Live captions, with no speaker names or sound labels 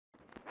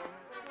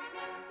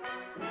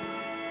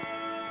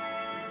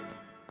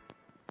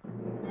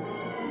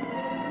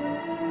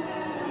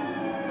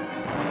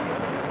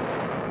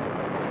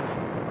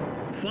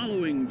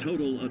Following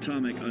total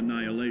atomic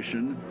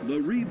annihilation,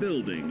 the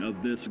rebuilding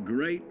of this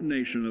great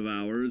nation of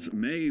ours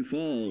may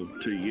fall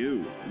to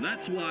you.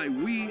 That's why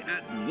we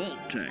at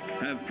Vault-Tec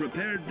have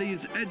prepared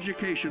these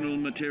educational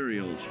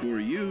materials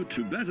for you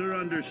to better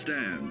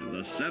understand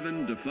the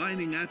 7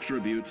 defining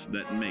attributes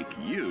that make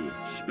you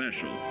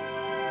special.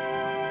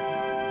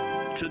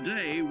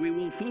 Today, we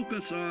will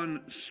focus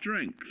on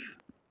strength.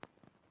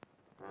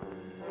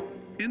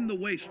 In the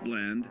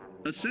wasteland,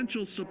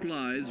 essential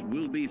supplies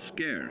will be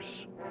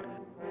scarce.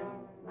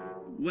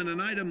 When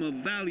an item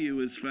of value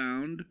is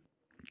found,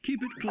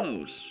 keep it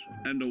close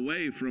and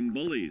away from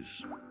bullies.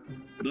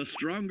 The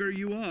stronger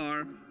you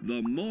are,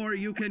 the more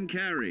you can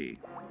carry.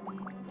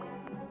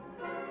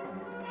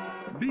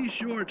 Be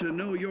sure to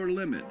know your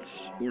limits,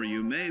 or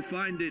you may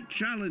find it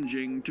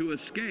challenging to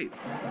escape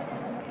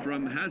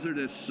from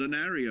hazardous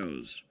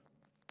scenarios,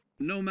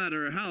 no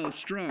matter how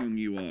strong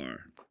you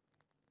are.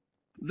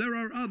 There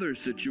are other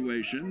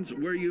situations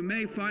where you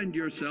may find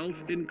yourself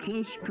in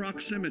close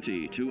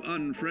proximity to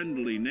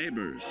unfriendly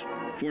neighbors.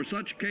 For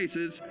such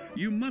cases,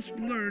 you must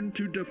learn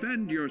to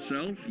defend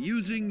yourself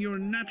using your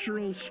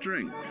natural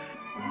strength.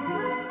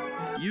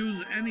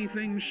 Use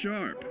anything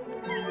sharp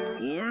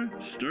or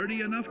sturdy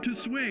enough to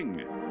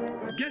swing.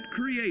 Get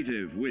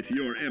creative with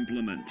your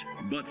implement,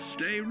 but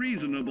stay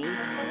reasonable.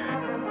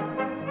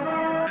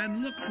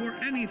 And look for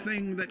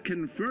anything that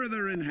can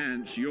further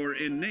enhance your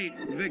innate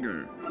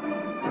vigor.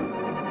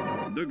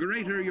 The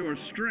greater your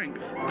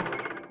strength,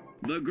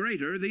 the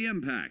greater the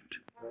impact.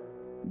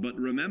 But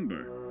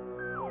remember,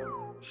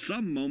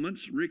 some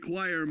moments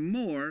require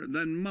more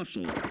than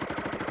muscle.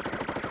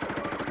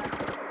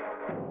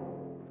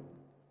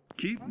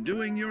 Keep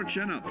doing your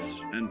chin-ups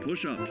and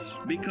push-ups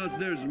because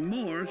there's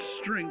more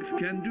strength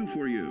can do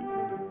for you.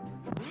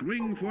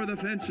 Swing for the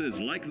fences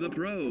like the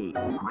pros,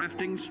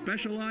 crafting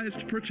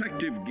specialized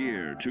protective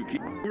gear to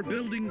keep, or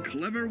building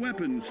clever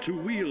weapons to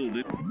wield.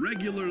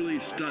 Regularly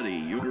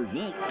study your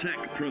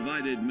Vault-Tec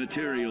provided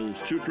materials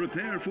to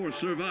prepare for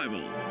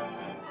survival.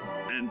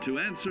 And to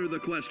answer the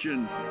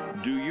question,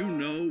 do you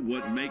know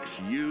what makes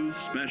you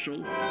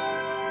special?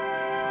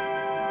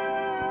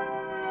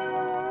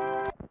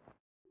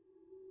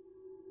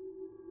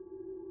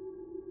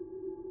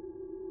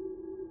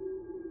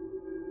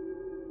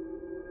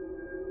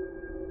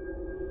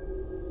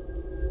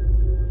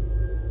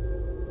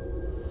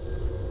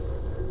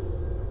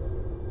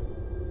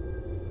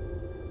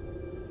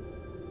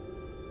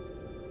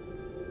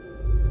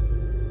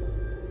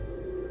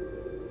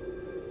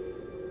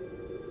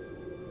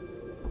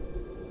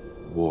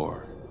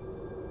 War.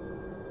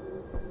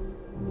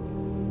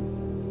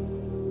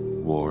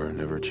 War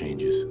never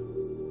changes.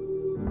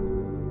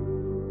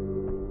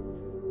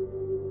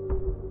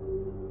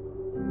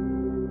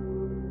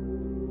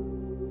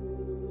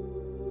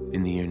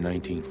 In the year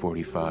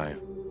 1945,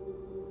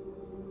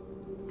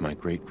 my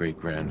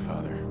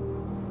great-great-grandfather,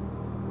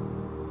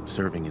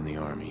 serving in the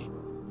army,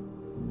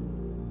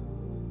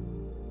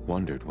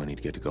 wondered when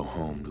he'd get to go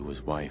home to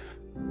his wife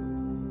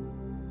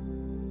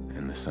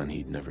and the son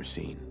he'd never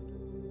seen.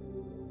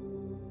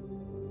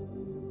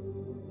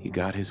 He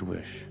got his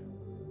wish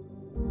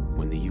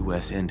when the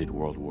U.S. ended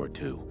World War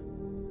II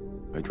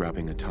by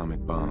dropping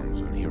atomic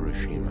bombs on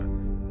Hiroshima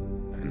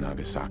and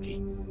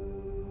Nagasaki.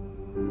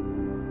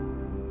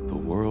 The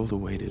world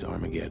awaited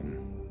Armageddon.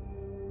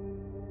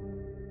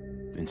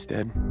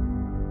 Instead,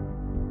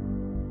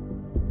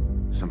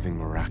 something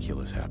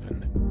miraculous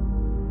happened.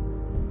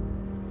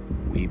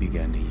 We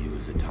began to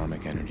use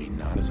atomic energy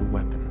not as a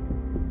weapon,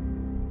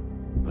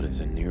 but as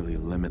a nearly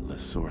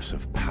limitless source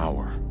of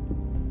power.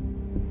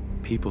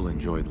 People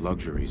enjoyed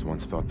luxuries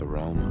once thought the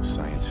realm of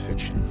science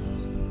fiction.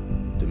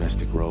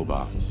 Domestic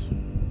robots,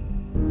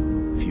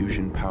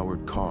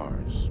 fusion-powered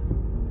cars,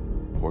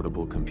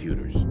 portable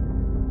computers.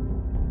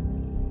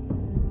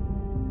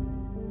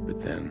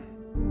 But then,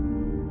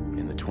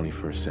 in the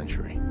 21st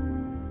century,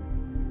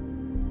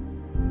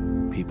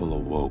 people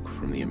awoke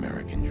from the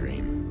American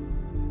dream.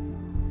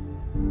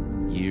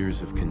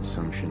 Years of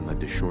consumption led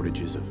to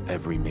shortages of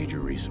every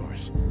major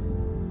resource.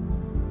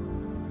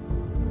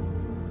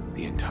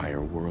 The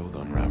entire world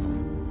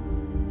unraveled.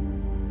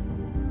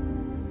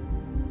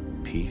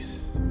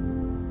 Peace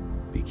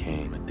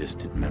became a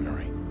distant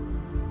memory.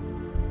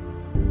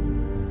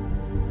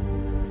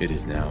 It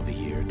is now the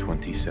year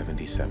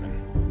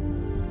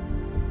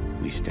 2077.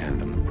 We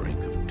stand on the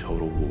brink of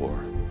total war.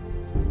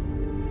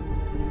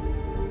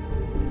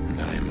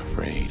 And I am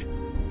afraid.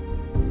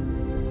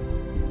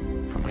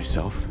 For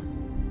myself,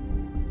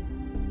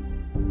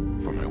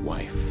 for my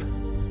wife,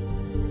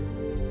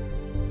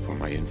 for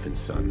my infant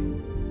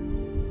son.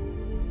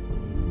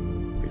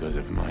 Because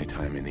if my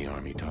time in the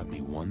army taught me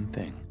one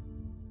thing,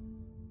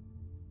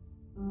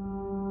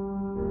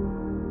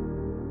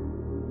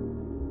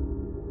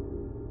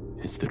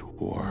 it's that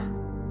war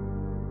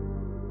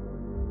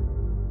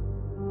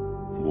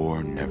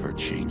never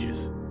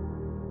changes.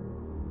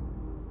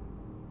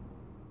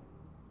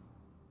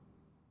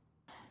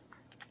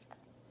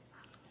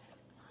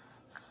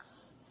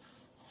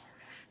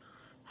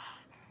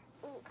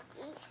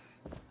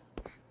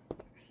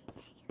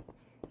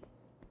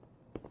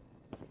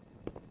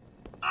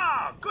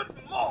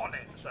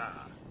 sir.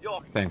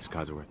 Your... Thanks,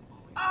 Codsworth.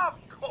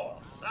 Of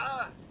course,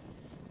 sir.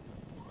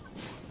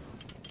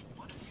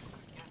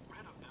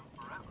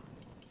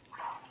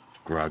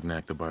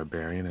 Grognak the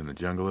Barbarian in the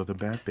Jungle of the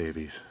Bat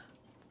Babies.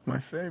 My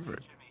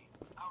favorite.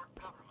 Our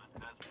government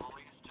has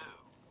bullies too.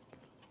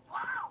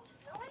 Wow,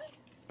 really?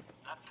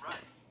 That's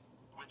right.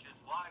 Which is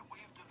why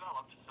we've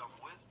developed some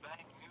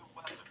whiz-bang new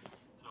weapons.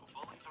 So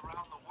bullies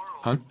around the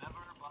world Hunt? never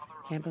bother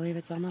us. Can't believe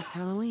it's almost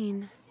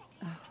Halloween.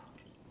 Oh,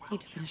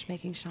 need to finish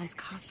making Sean's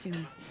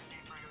costume.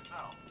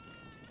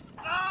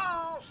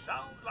 Oh,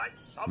 sounds like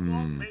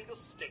someone made a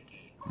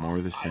sticky. More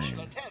of the I shall same.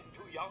 attend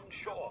to young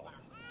Shaw.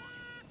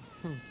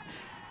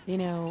 You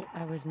know,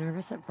 I was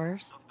nervous at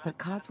first, but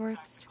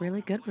Codsworth's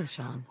really good with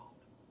Sean.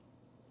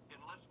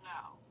 Enlist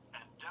now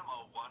and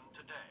demo one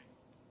today.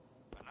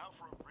 And now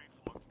for a brief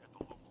look at the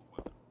local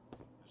weather.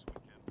 This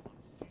weekend.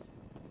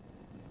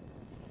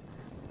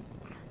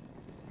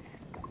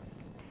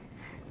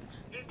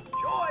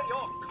 Enjoy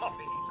your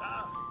coffee,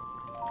 sir.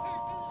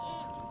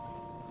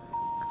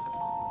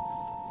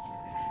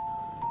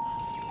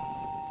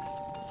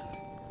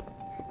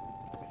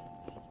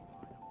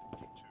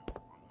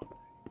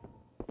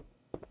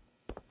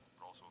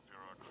 But also if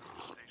there are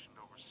crews stationed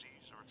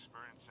overseas or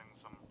experiencing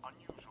some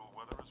unusual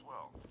weather as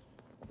well.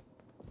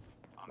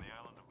 On the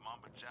island of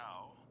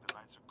Mambajau, the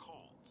nights are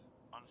cold,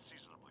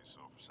 unseasonably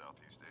so for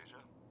Southeast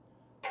Asia.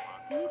 But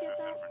Can you for get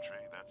 5th that?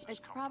 Infantry, that's as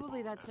It's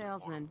probably that comfortable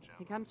as a salesman. porta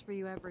He gym. comes for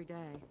you every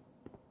day.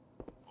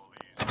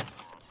 Bullies are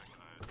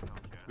mechanized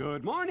Hellcat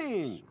Good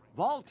morning.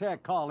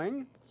 Vault-Tec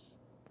calling.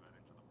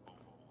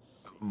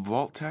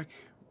 Vault-Tec?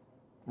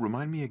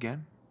 Remind me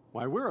again?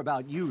 Why, we're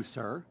about you,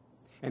 sir,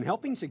 and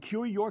helping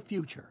secure your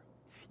future.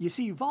 You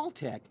see,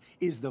 Vault-Tec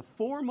is the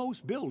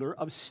foremost builder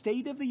of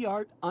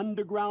state-of-the-art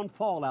underground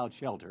fallout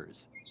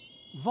shelters.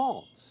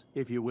 Vaults,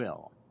 if you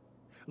will.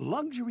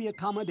 Luxury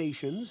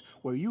accommodations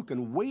where you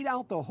can wait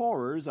out the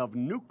horrors of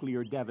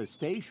nuclear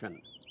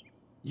devastation.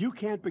 You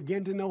can't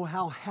begin to know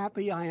how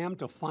happy I am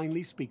to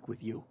finally speak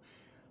with you.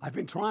 I've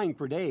been trying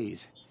for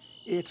days.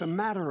 It's a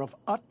matter of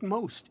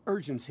utmost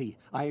urgency,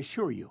 I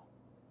assure you.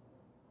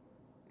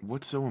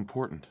 What's so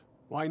important?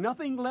 Why,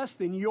 nothing less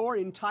than your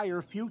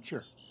entire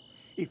future.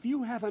 If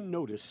you haven't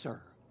noticed,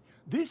 sir,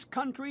 this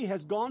country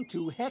has gone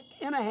to heck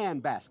in a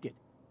handbasket.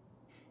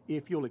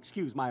 If you'll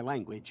excuse my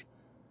language,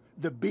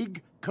 the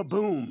big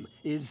kaboom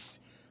is...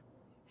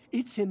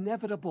 It's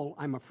inevitable,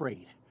 I'm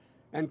afraid,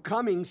 and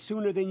coming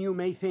sooner than you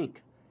may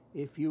think,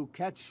 if you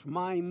catch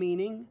my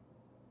meaning.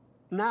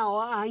 Now,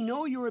 I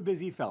know you're a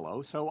busy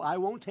fellow, so I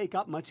won't take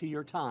up much of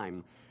your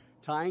time.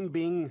 Time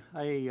being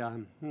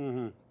a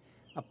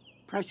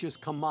precious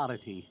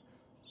commodity.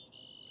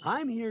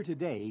 I'm here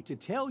today to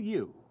tell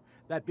you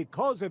that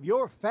because of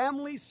your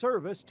family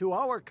service to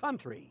our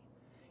country,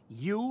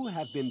 you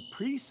have been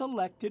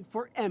pre-selected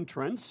for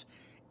entrance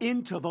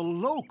into the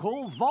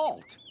local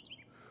vault.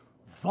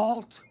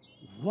 Vault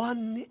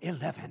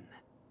 111.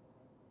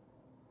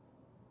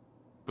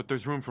 But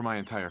there's room for my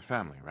entire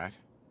family, right?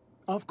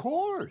 Of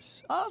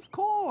course, of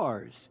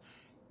course.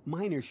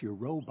 Minus your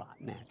robot,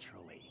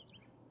 naturally.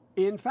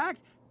 In fact,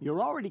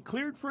 you're already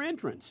cleared for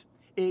entrance.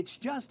 It's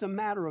just a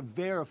matter of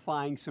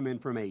verifying some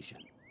information.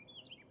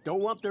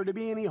 Don't want there to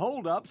be any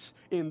holdups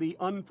in the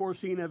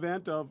unforeseen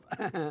event of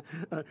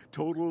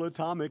total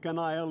atomic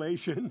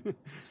annihilation.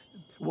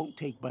 Won't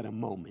take but a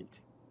moment.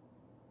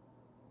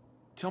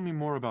 Tell me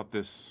more about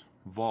this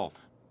vault.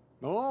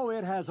 Oh,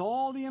 it has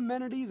all the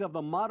amenities of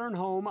the modern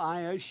home,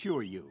 I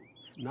assure you.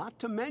 Not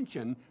to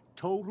mention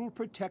total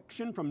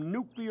protection from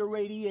nuclear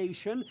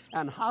radiation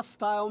and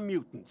hostile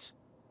mutants.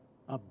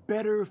 A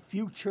better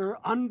future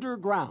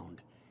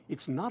underground.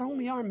 It's not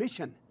only our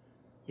mission,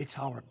 it's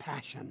our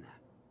passion.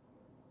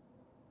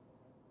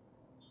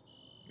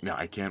 Now,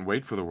 I can't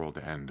wait for the world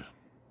to end.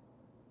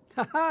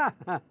 Ha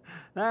ha!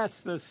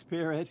 That's the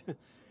spirit.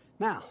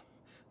 Now,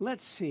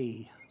 let's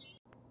see.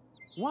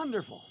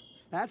 Wonderful.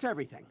 That's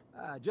everything.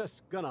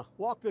 Just gonna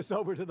walk this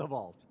over to the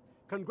vault.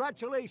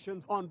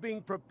 Congratulations on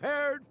being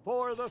prepared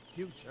for the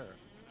future.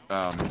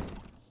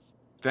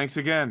 Thanks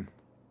again.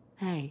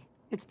 Hey,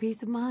 it's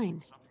peace of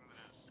mind.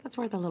 That's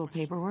worth a little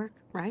paperwork,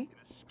 right?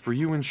 For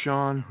you and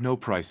Sean, no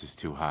price is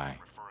too high.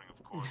 Referring,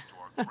 of course, to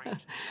our great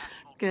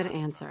national Good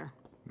answer.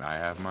 I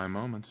have my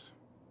moments.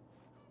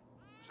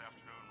 this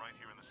afternoon right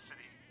here in the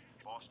city.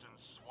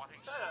 Boston's swatting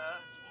Sir,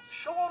 soldiers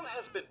Sean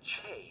has been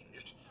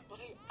changed, but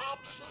he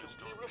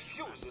absolutely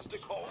refuses to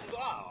calm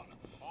down.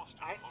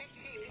 I think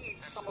he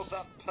needs some of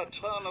that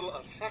paternal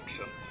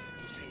affection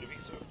you seem to be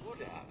so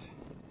good at.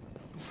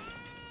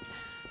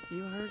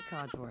 You heard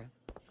Codsworth.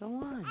 Go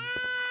on.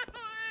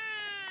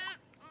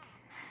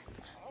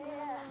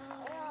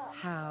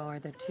 How are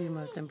the two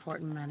most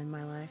important men in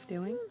my life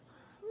doing?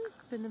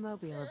 Spin the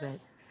mobile a bit.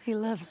 He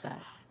loves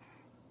that.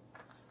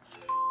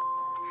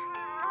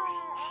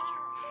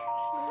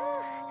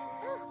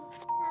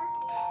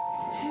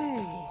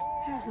 Hey,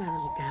 how's my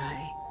little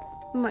guy?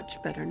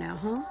 Much better now,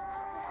 huh?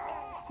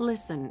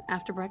 Listen,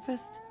 after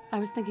breakfast, I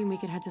was thinking we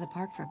could head to the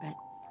park for a bit.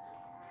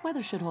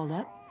 Weather should hold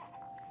up.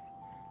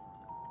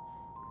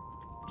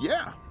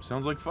 Yeah,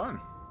 sounds like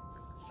fun.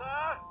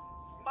 Sir,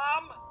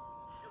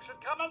 should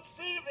come and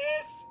see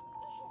this!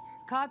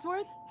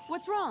 Codsworth?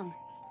 What's wrong?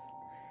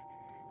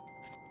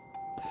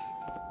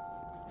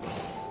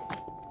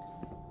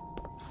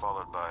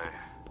 Followed by...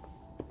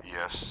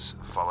 Yes,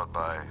 followed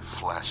by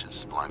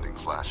flashes, blinding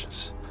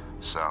flashes.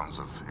 Sounds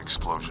of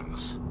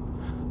explosions.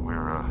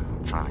 We're,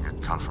 trying to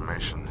get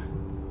confirmation.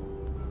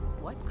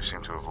 What? We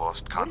seem to have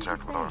lost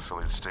contact with our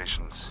affiliate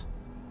stations.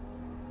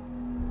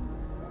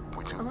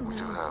 We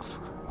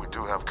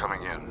do have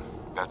coming in.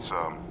 That's,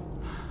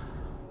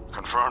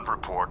 confirmed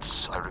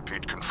reports, I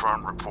repeat,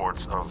 confirmed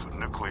reports of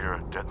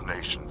nuclear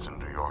detonations in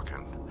New York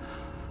and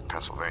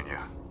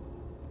Pennsylvania.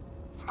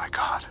 My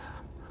God.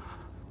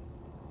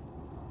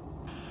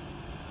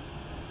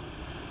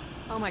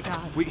 Oh my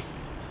God.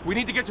 We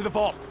need to get to the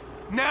vault.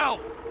 Now!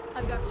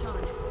 I've got Sean.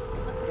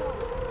 Let's go.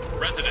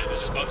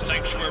 Residents of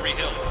Sanctuary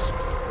Hills,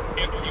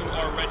 if you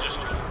are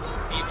registered,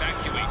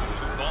 evacuate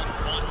to Vault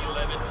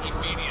 111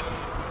 immediately.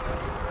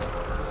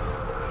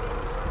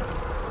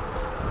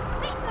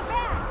 Leave the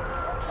bag!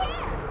 Who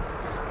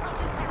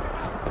cares?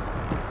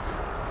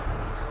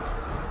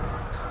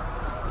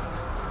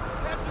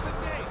 After the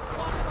day,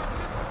 lost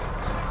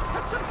participants.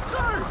 That's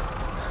absurd!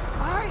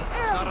 I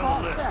am Not on the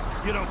Vault list.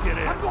 Tech. You don't get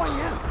in. I'm going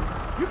in.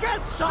 You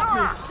can't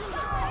stop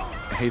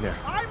me. Hey there.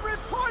 I'm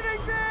reporting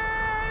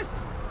this!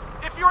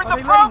 If you're in Are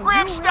the they letting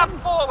program, you step in?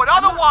 forward.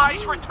 I'm not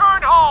Otherwise, in.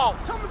 return home.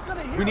 Someone's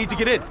gonna hear We need to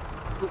about get in.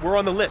 this. We're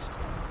on the list.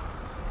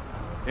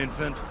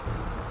 Infant,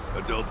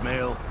 adult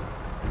male,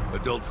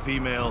 adult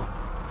female.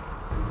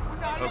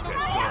 Okay, go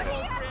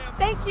ahead.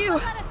 Thank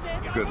you.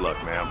 Good luck,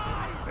 ma'am.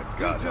 And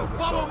God help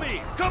us Follow all.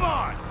 me. Come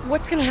on.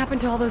 What's gonna happen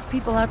to all those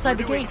people outside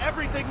We're the doing gate?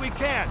 everything we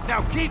can.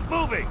 Now keep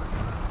moving.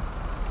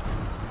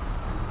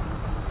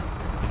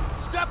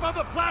 Step on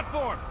the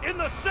platform in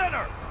the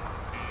center.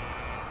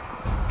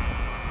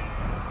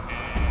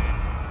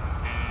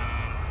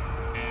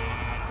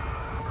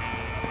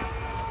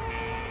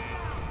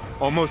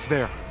 Almost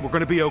there. We're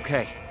gonna be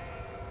okay.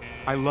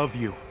 I love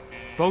you.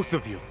 Both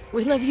of you.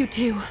 We love you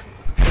too.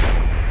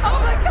 Oh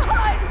my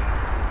God!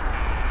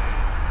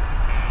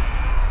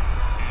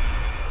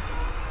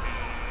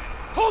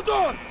 Hold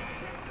on.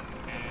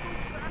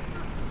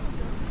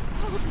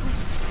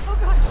 Oh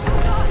God!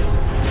 Oh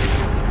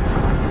God!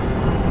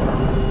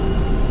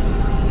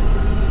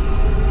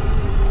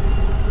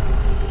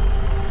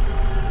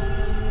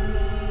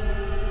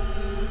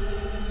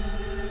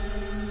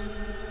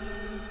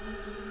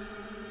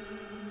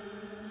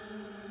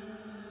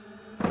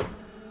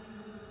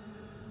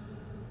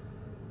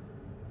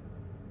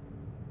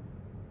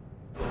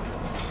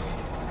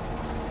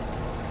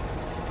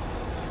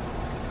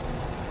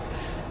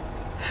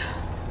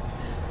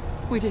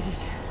 We did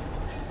it.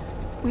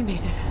 We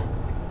made it.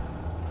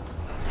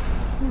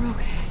 We're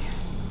okay.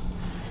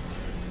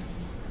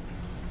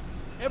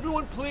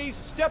 Everyone please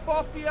step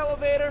off the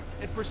elevator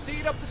and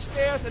proceed up the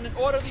stairs in an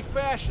orderly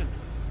fashion.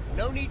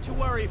 No need to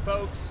worry,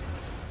 folks.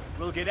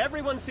 We'll get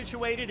everyone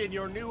situated in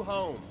your new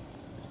home.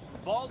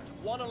 Vault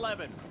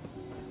 111.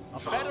 A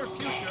better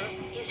future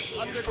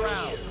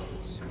underground.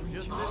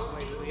 Just this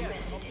way, please. Yes,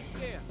 up the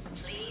stairs.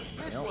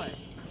 This way.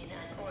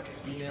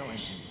 Female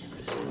engine.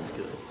 This one's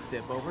good.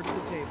 Step over to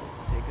the table.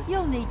 Take a seat.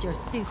 You'll need your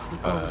suits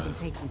before we can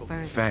take you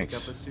further. Thanks.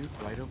 Pick up a suit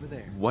right over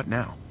there. What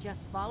now?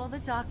 Just follow the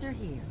doctor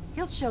here.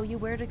 He'll show you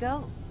where to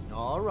go.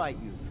 All right,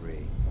 you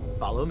three.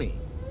 Follow me.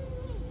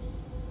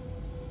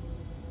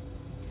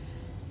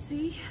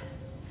 See?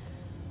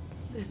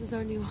 This is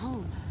our new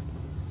home.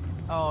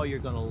 Oh, you're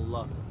gonna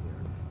love it here.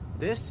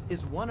 This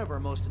is one of our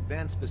most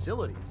advanced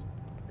facilities.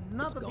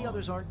 Not that the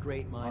others aren't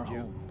great, mind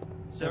you.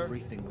 Sir?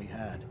 Everything we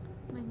had.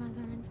 My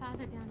mother and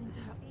father down in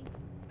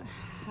D.C.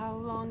 How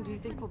long do you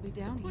think we'll be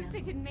down What here? if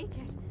they didn't make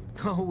it?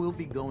 Oh, we'll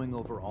be going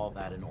over all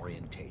that in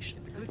orientation.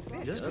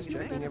 Just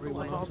checking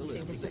everyone Vault else's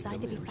suit is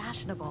designed to be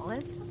fashionable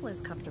as well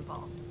as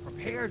comfortable.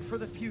 Prepared for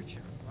the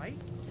future, right?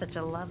 Such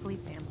a lovely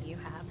family you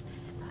have.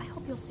 I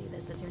hope you'll see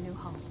this as your new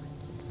home.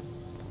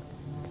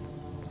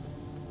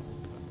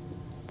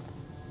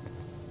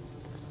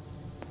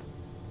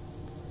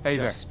 Hey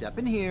there. Just step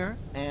in here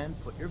and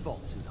put your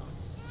vault suit on.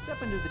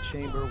 Step into the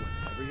chamber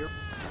whenever you're...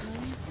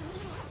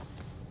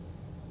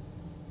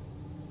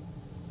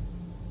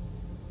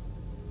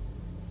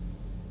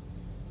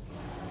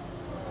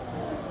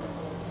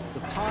 The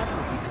pod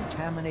will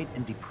decontaminate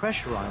and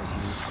depressurize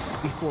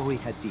you before we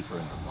head deeper in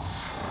the vault.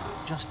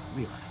 Just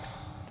relax.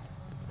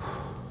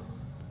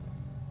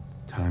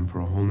 Time for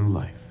a whole new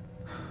life.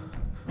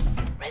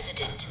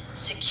 Resident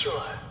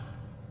secure.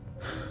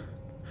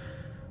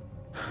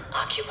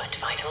 Occupant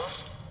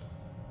vitals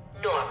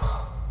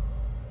normal.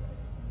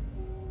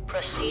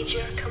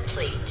 Procedure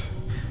complete.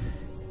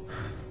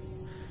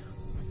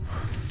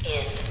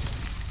 In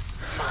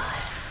 5,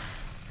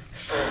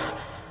 4,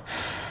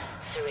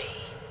 3,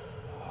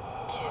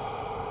 2,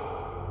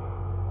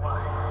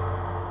 1.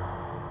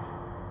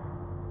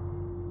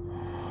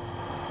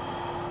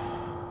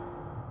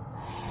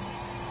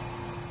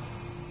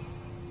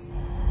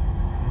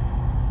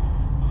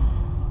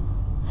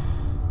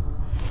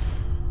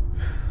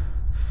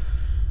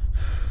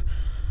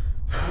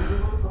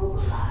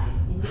 Override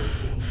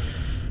initiated.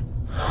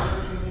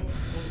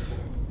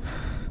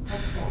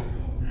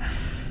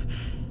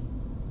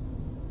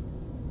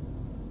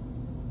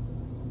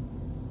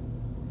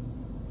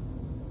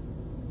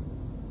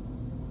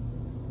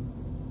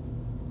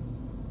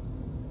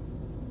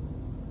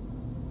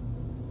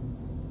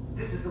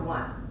 This is the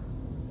one.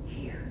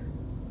 Here.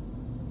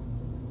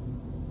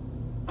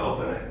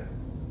 Open it.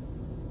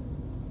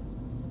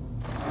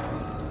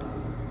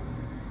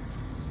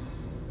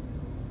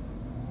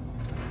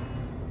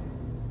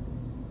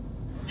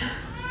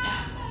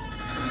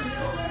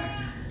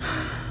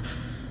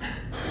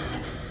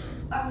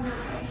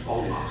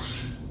 Almost.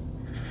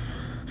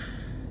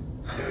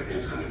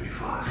 Everything's going to be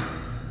fine.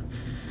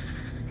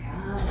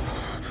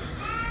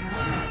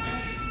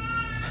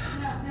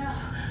 No,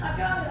 I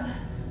got him.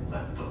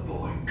 Let the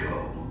boy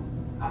go.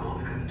 I'm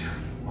only going to tell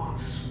you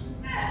once.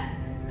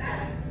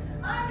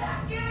 I'm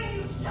not giving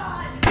you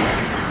Sean. Get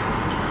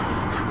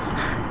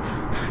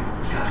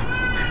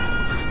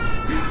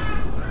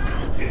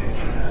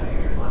out of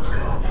here. Let's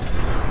go.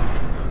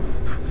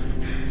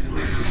 At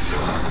least we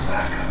still have the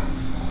backup.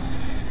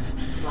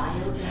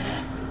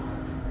 Biogenic.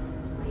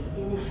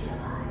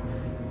 Reinitialize.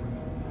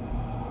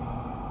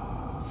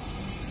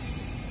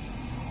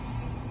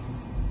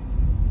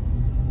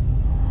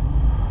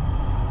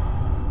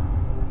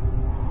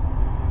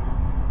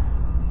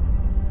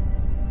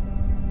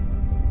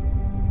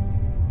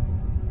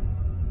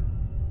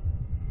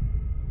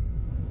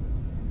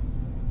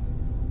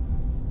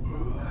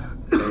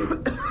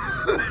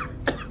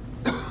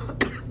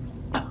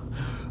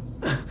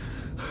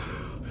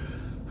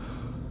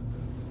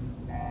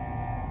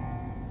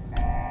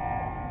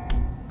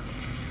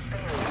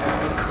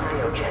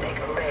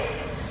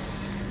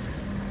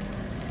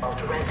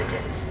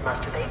 Residents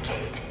must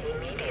vacate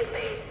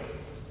immediately.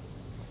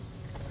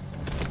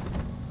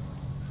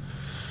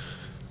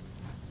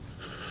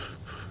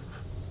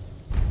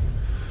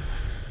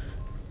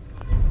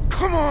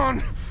 Come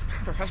on!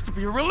 There has to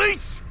be a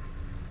release!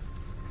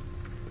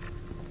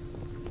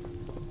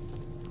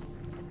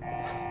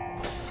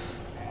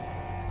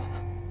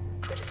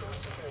 Critical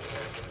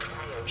failure in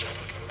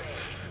cryogenic array.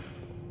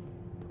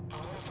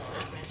 All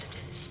vault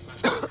residents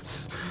must...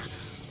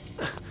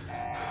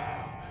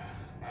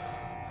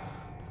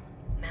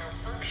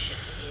 Malfunction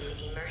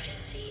in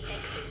emergency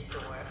exit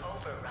door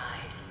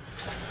override.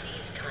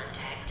 Please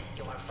contact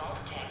your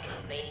Vault-Tec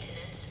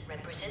maintenance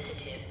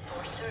representative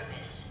for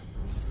service.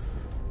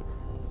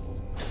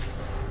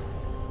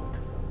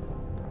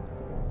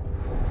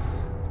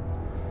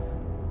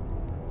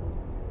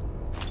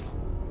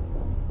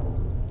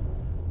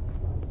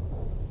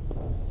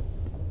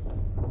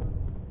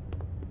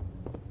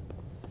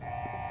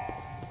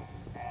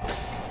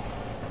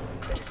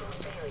 Critical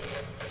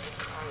failure in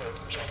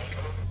cryogenic.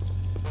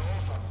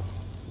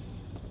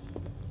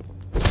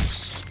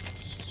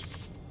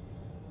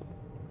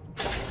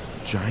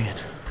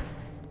 Giant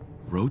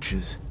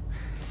roaches?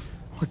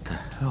 What the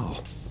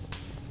hell?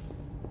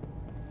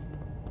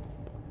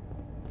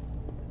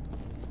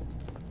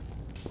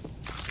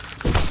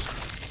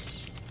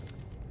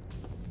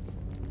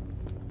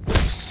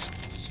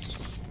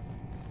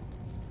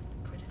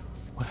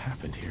 What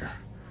happened here?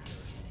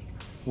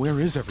 Where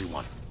is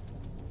everyone?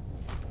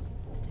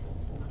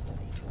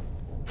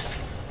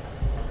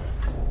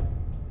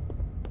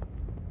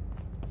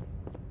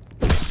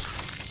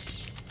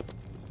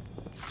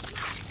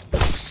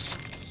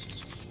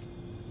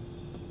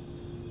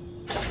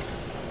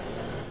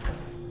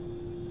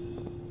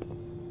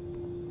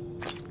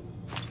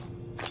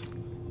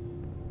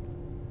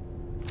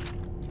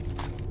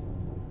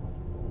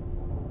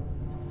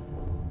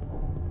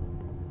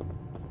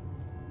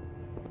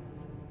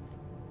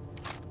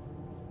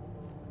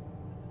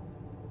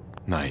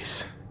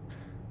 Nice.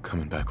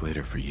 Coming back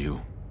later for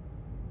you.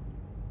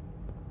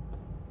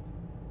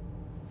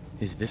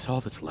 Is this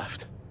all that's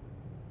left?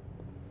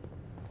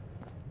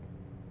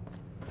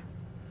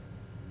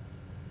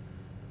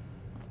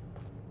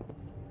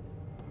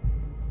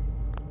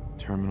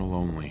 Terminal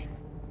only.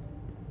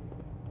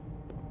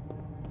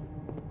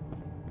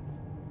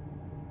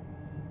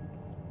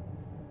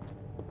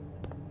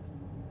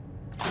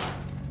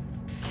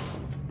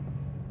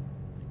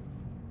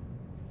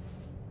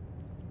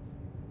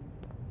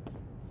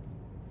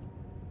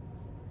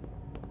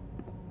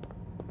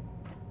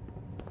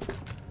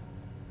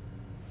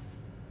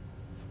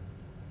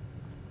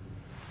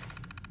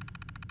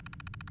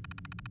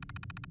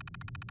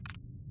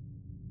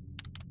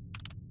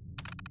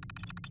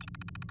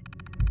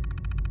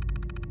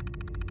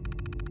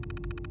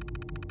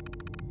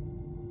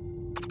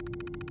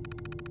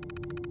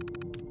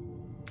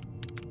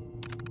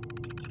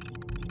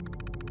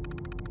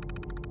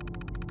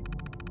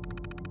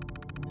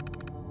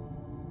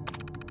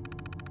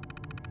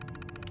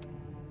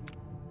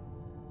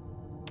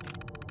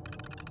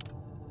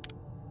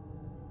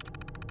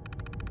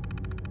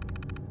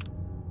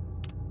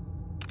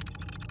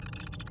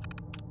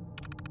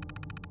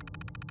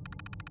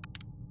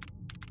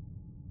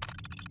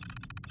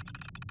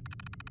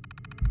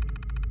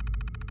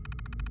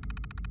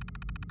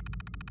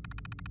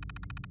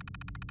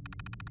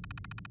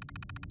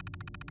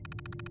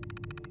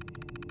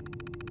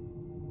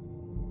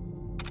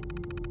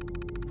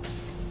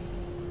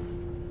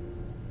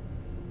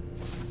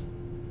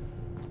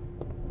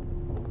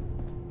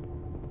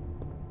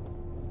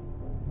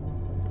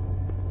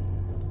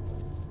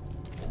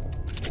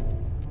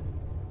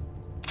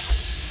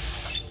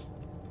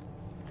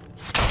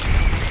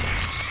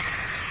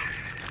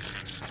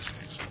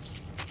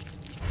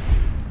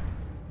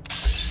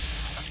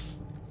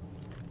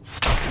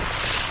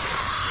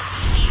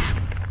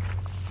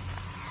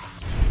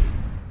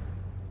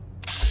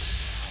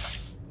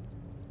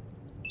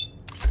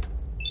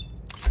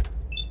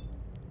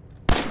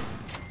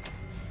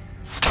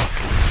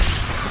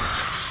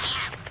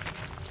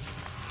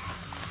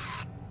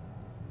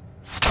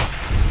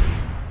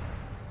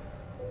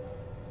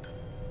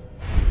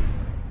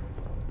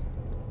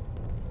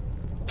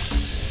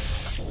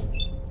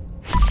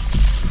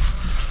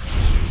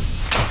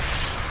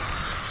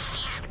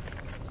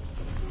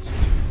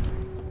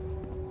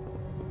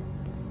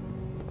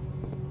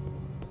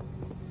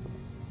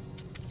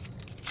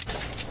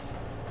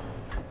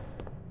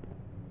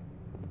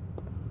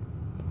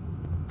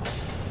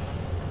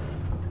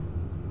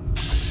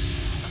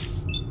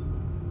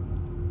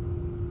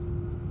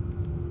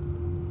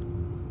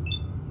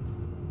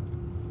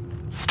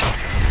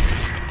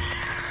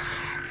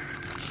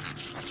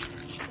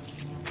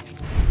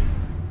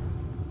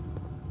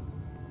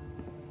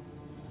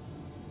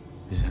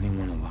 Is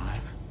anyone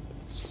alive?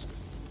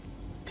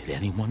 Did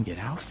anyone get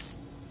out?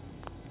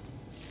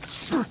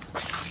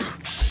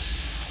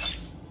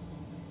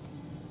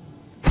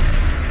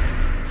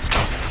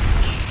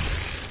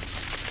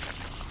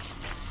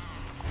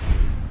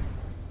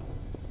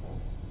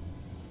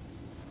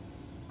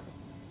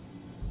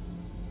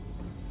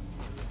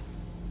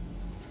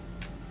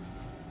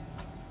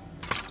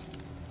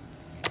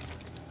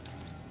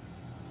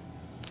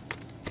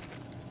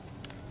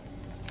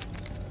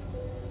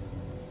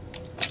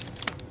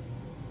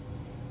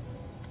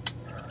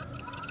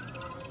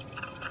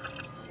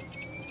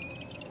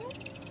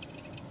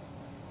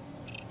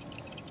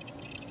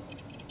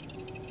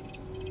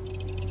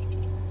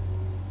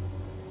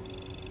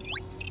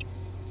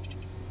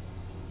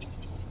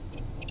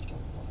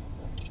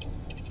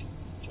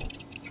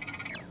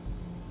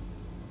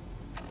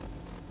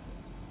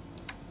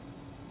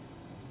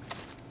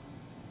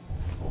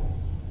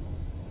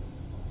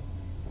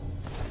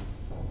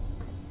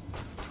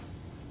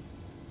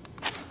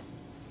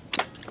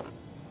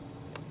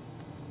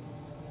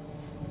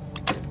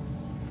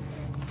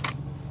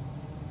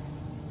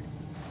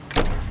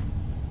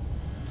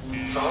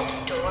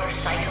 Vault door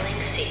cycling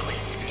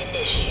sequence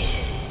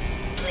initiated.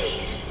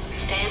 Please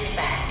stand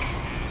back.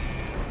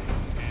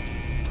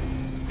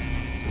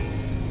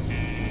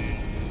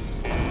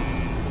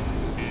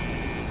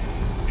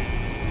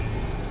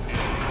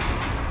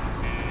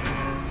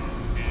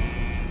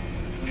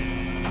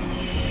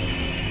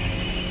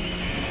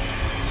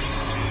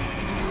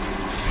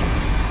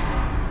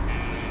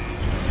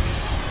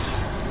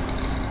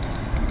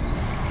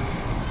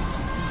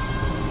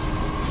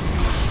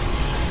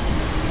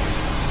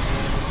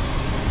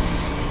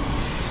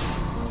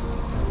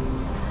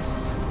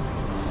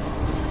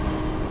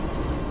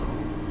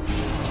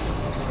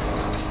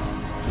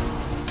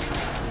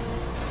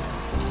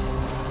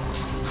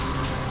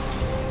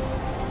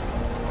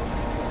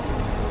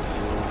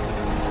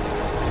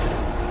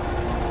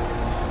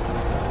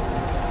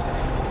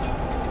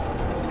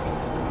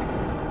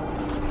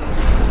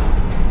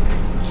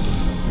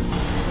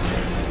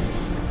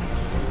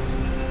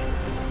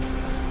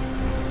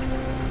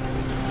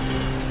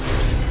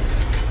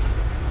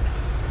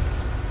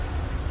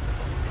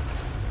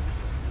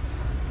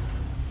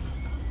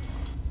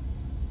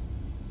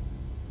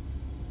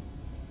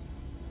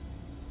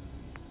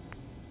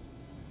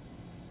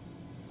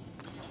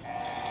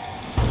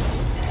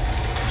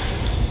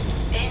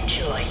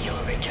 Enjoy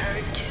your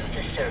return to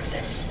the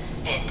surface,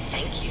 and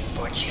thank you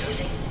for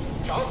choosing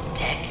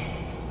Vault-Tec.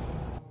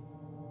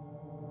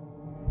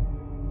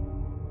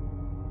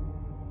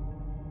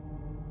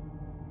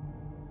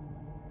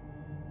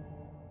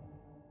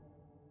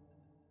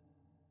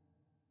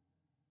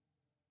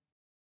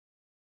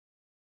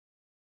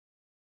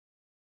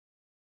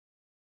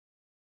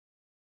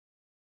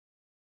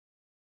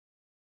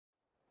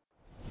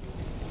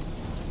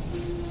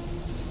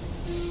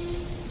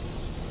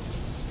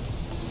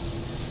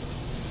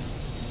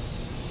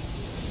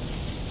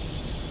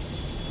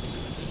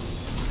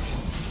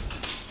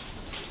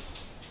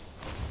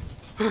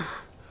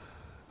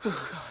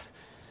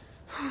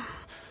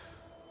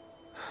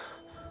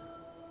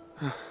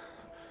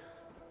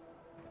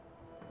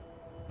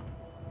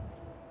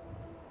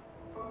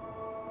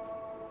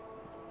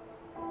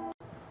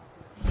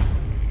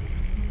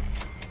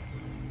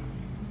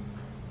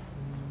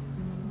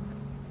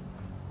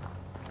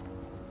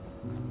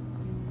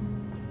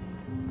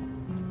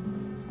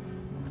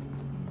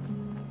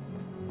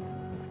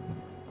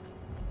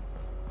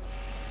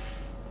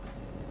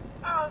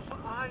 As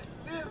I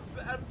live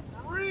and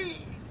breathe.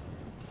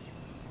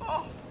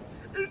 Oh,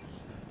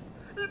 it's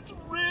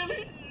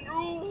really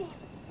you.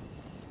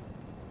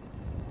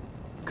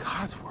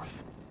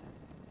 Codsworth.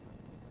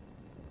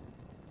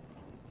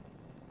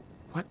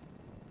 What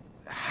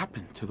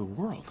happened to the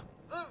world?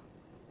 The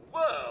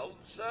world,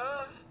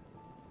 sir?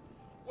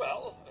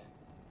 Well,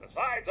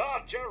 besides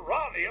our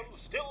geraniums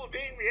still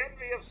being the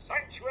envy of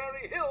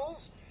Sanctuary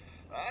Hills,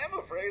 I'm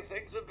afraid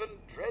things have been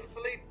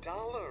dreadfully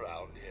dull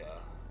around here.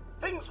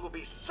 Things will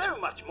be so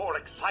much more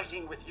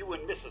exciting with you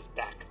and Mrs.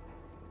 Beck.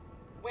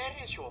 Where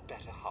is your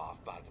better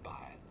half, by the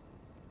by?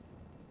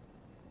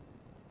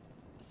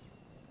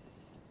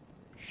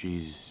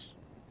 She's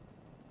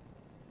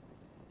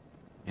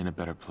in a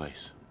better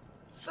place.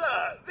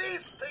 Sir,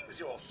 these things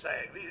you're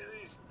saying,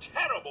 these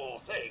terrible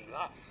things,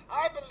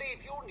 I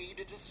believe you need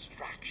a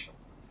distraction.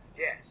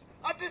 Yes,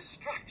 a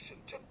distraction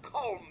to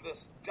calm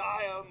this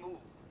dire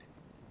mood.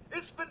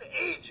 It's been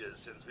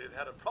ages since we've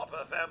had a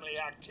proper family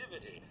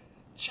activity.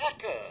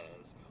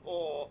 Checkers,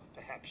 or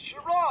perhaps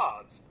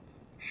charades.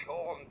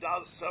 Sean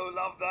does so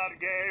love that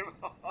game.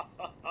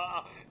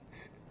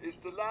 Is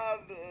the lad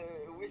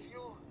with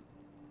you?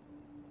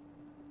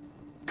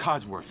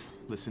 Codsworth,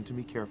 listen to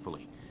me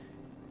carefully.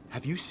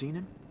 Have you seen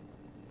him?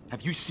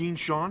 Have you seen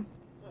Sean?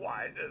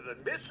 Why, the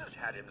missus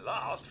had him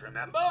last,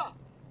 remember?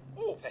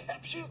 Or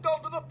perhaps she's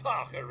gone to the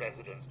Parker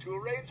residence to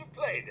arrange a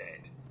play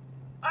date.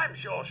 I'm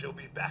sure she'll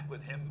be back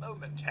with him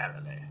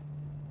momentarily.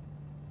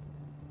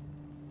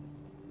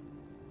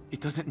 It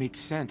doesn't make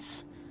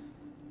sense.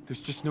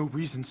 There's just no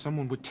reason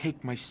someone would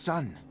take my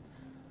son.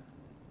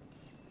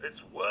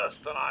 It's worse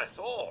than I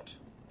thought.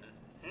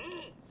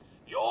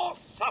 You're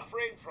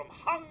suffering from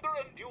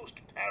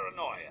hunger-induced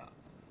paranoia.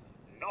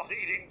 Not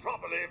eating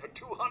properly for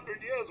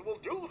 200 years will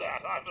do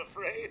that, I'm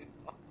afraid.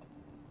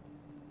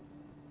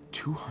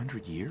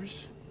 200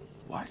 years?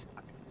 What?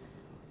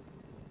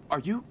 Are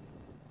you...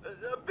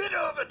 A bit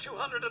over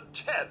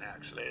 210,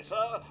 actually,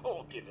 sir.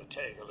 Or give or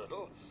take a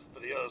little, for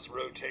the Earth's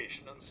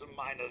rotation and some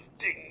minor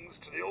dings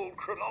to the old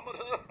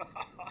chronometer.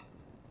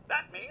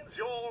 That means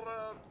you're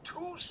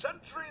 2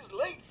 centuries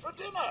late for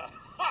dinner.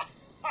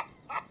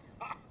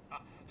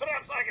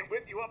 Perhaps I can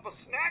whip you up a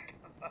snack?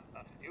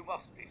 You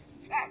must be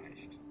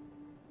famished.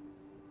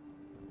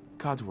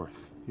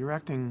 Codsworth, you're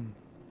acting...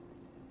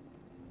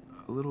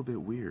 a little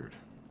bit weird.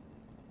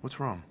 What's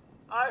wrong?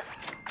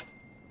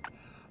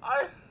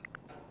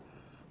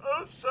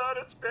 Oh, sir,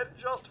 it's been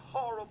just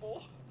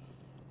horrible.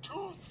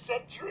 2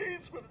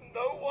 centuries with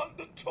no one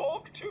to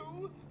talk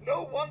to,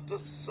 no one to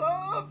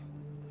serve.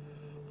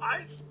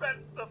 I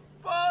spent the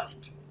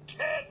first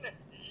 10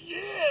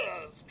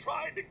 years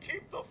trying to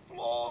keep the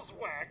floors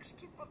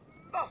waxed, but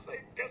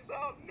nothing gets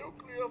out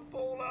nuclear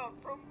fallout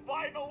from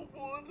vinyl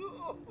wood.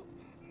 Oh,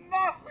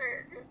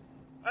 nothing!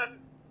 And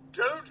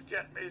don't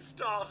get me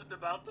started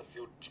about the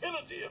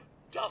futility of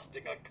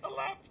dusting a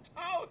collapsed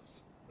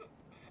house.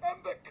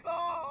 And the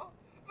car!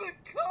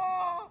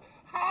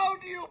 How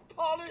do you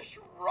polish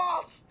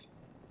rust?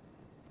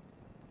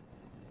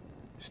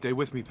 Stay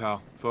with me,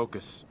 pal.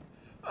 Focus.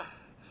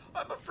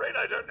 I'm afraid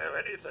I don't know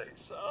anything,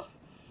 sir.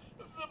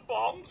 The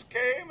bombs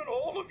came and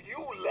all of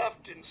you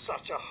left in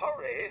such a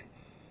hurry.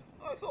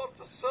 I thought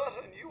for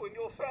certain you and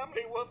your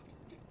family were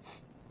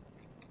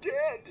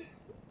dead.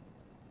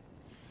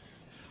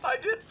 I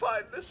did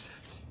find this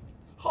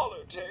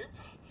holotape.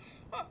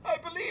 I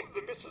believe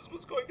the missus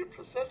was going to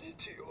present it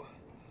to you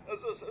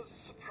as a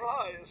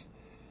surprise.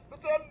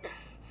 But then,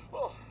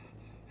 well,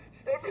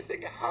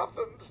 everything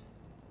happened.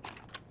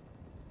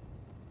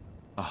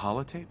 A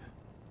holotape?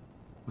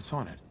 What's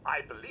on it?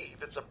 I believe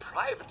it's a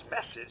private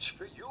message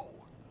for you.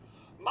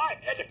 My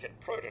etiquette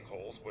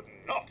protocols would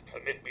not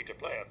permit me to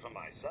play it for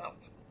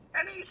myself.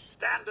 Any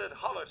standard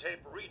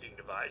holotape reading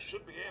device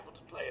should be able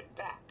to play it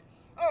back.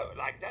 Oh,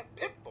 like that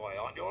Pip-Boy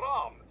on your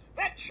arm.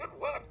 That should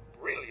work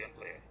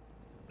brilliantly.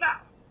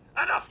 Now,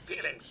 enough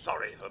feeling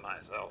sorry for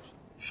myself.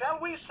 Shall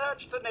we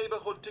search the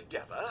neighborhood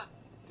together?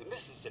 The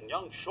missus and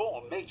young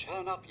Sean may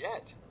turn up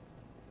yet.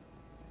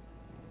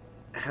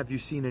 Have you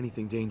seen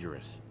anything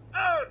dangerous?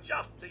 Oh,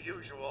 just the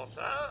usual,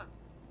 sir.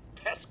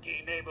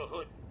 Pesky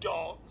neighborhood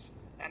dogs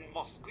and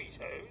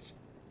mosquitoes.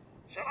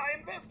 Shall I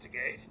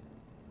investigate?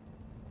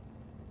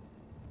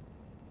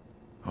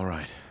 All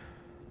right.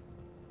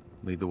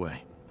 Lead the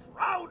way.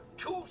 Proud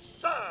to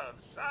serve,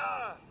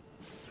 sir.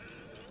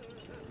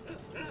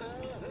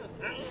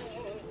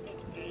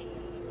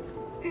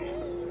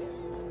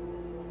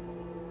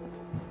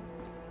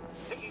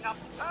 Picking up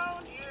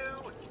found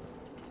you.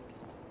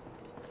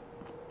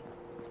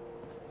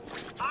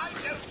 I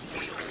don't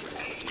feel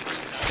pain.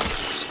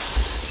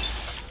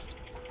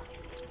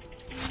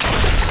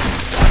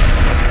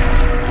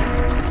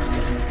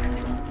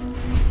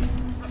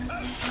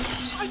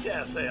 I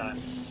dare say I'm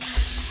disappointed.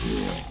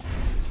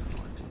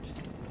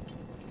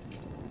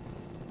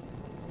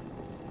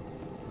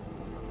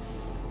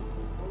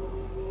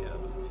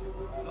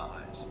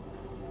 Flies.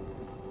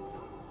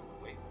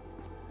 Wait.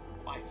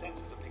 My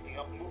senses are picking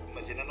up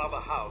movement in another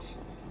house.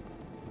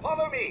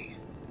 Follow me.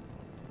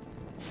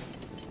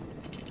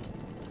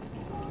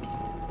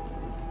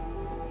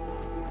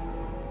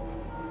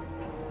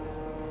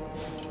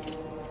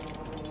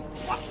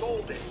 What's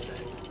all this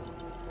then?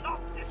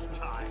 Not this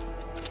time.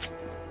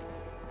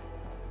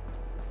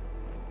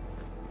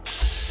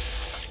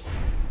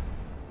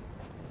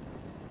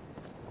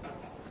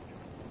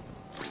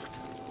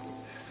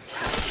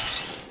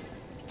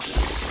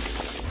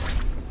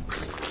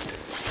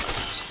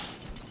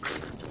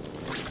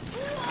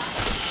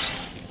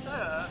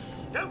 Sir,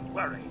 don't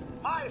worry.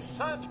 My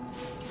search...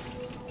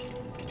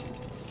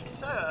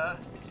 Sir,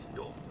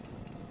 your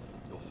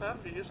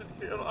family isn't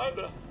here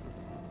either.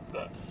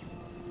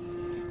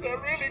 They're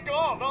really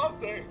gone,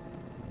 aren't they?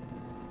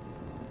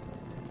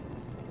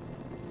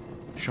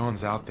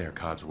 Sean's out there,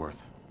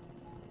 Codsworth.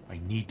 I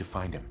need to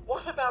find him.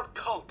 What about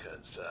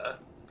Concord, sir?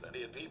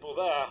 Plenty of people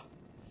there.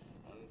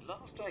 And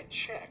last I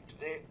checked,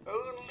 they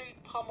only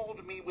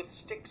pummeled me with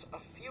sticks a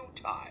few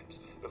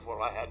times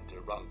before I had to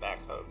run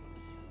back home.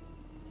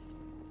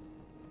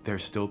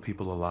 There's still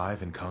people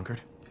alive in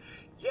Concord?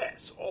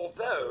 Yes,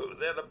 although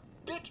they're a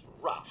bit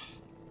rough.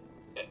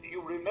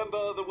 You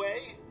remember the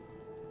way?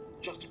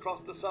 Just across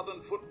the southern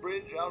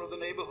footbridge, out of the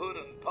neighborhood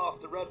and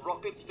past the Red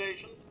Rocket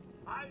Station?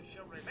 I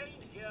shall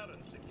remain here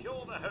and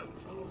secure the home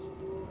front.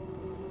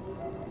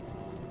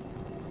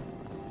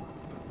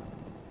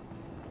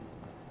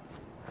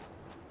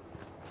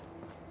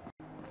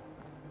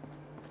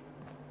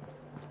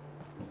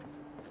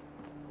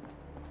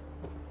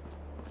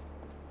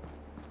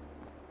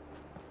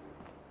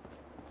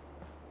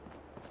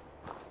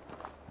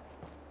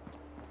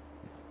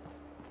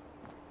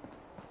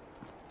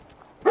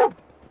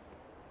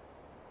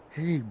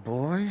 Hey,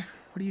 boy.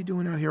 What are you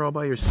doing out here all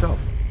by yourself?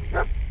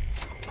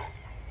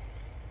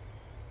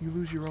 You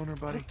lose your owner,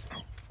 buddy?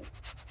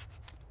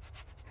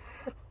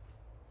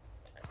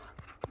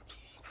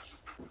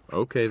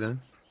 Okay, then.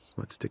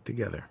 Let's stick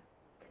together.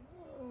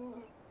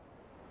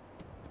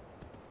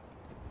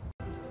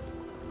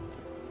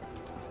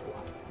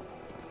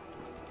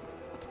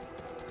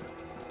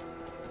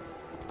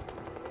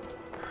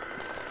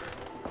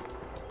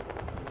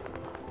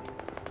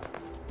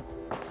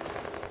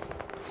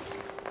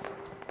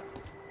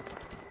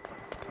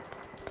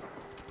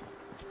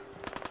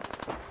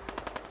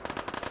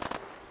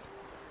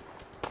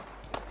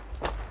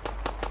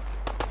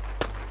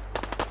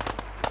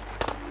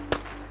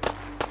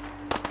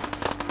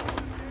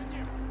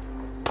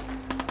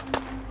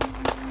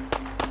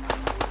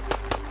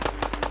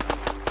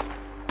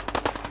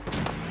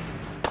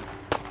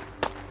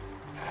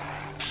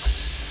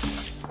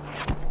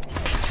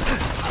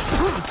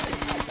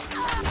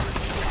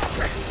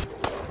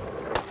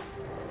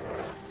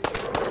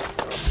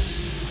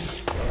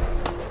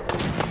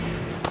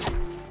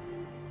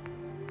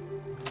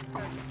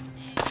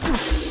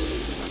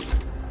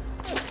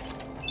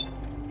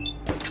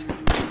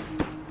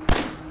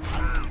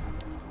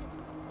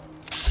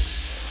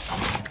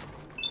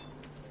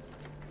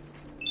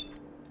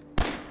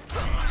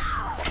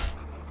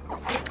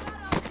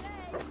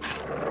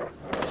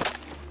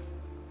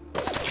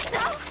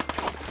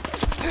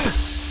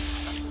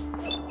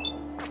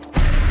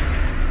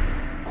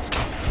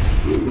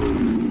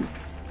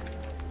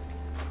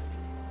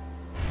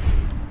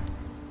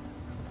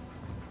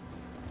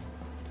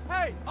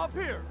 Hey, up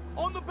here,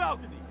 on the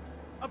balcony.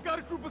 I've got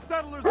a group of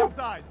settlers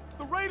inside.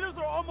 The raiders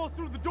are almost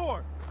through the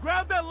door.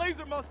 Grab that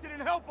laser musket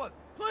and help us,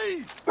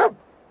 please!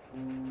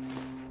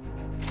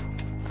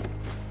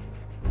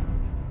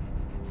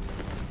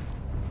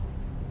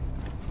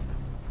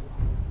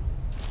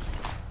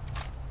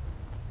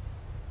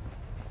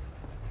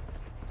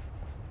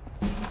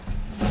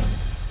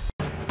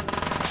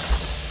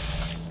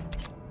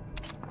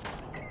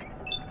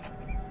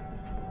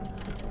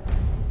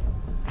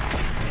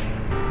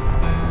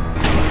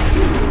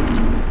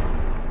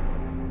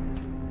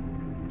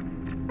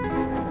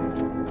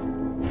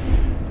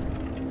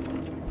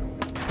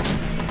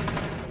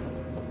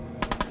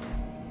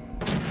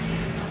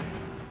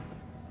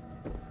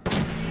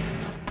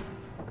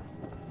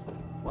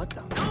 What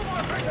the? No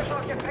more British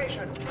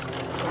occupation!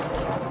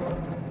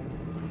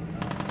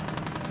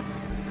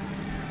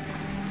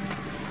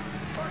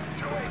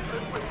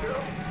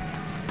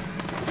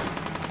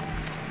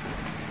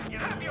 You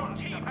have your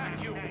tea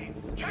back, you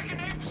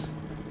jackanapes!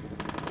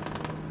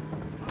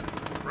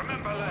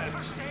 Remember,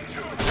 lads,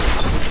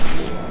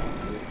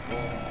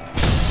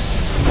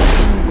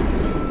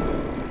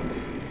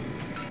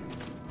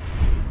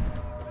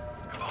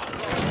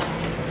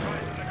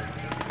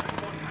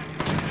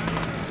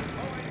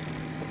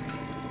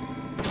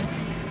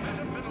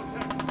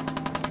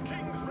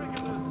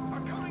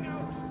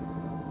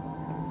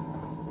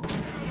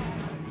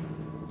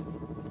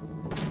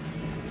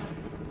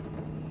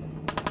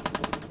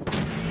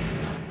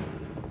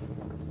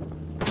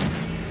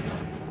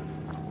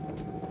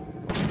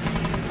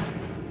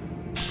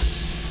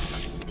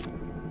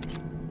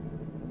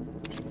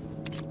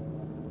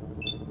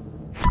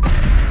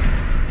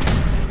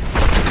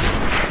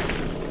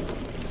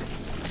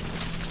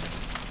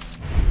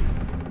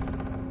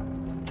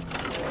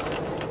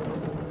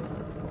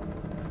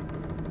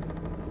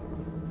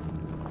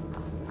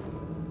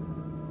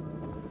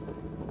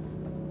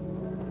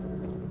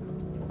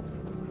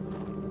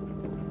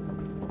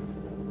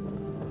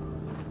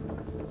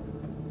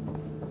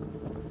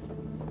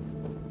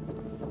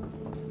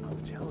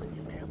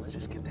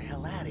 Let's just get the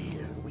hell out of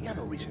here. We got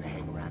no reason to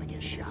hang around and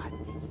get shot.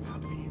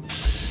 Stop being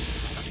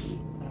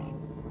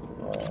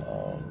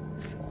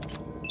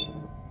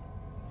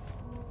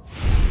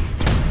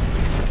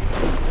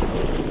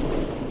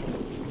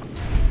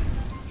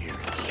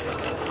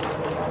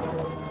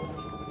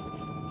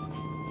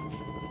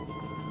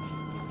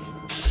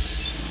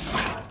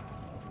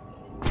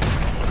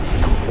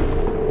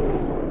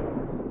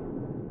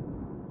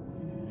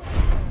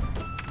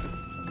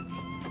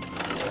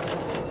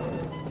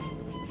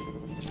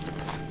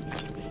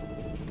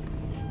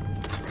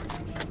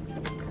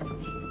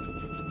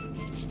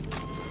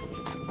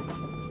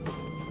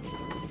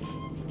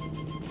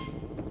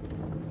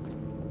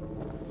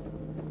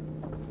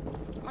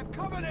I'm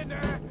coming in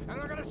there,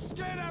 and I'm gonna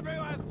skin every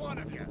last one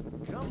of you!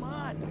 Come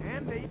on,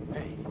 man,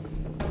 hey.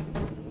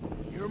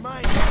 You're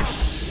mine.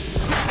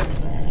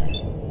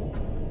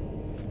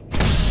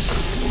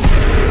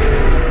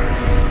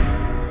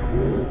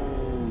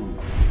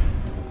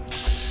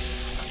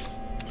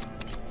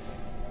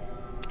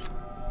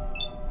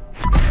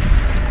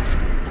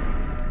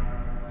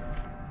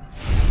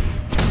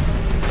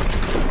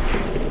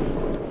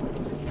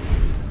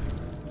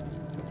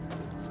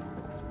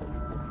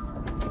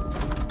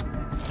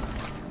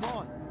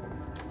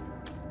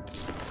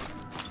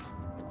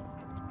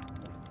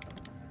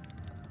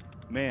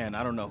 Man,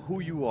 I don't know who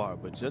you are,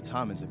 but your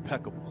timing's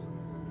impeccable.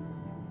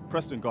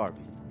 Preston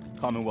Garvey,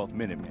 Commonwealth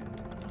Minutemen.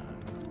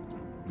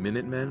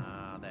 Minutemen?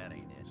 That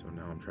ain't it. So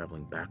now I'm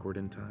traveling backward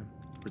in time?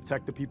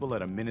 Protect the people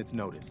at a minute's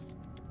notice.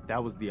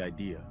 That was the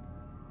idea.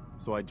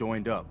 So I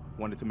joined up,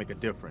 wanted to make a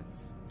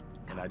difference.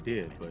 And I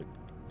did, but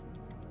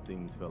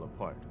things fell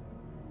apart.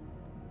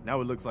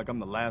 Now it looks like I'm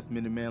the last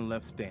Minuteman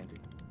left standing.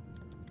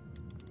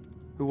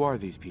 Who are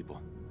these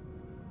people?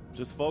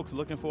 Just folks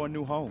looking for a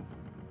new home,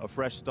 a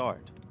fresh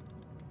start.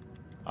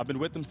 I've been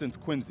with them since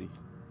Quincy.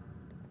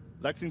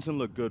 Lexington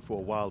looked good for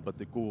a while, but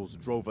the ghouls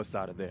drove us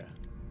out of there.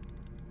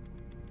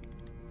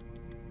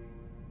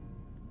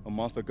 A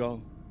month ago,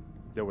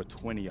 there were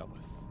 20 of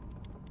us.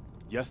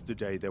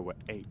 Yesterday, there were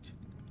 8.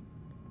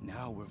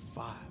 Now we're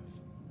 5.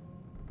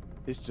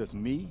 It's just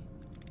me,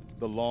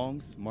 the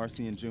Longs,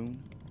 Marcy and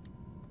June.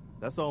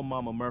 That's old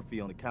Mama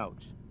Murphy on the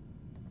couch.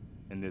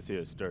 And this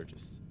here is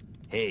Sturgis.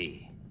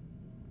 Hey.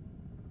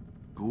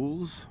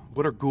 Ghouls?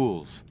 What are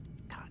ghouls?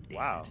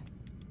 Wow.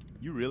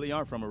 You really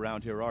aren't from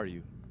around here, are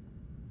you?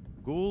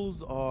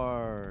 Ghouls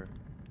are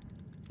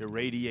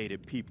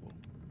irradiated people.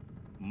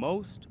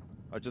 Most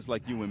are just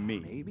like you and me.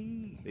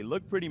 Maybe. They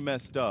look pretty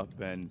messed up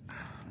and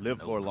live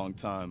for a long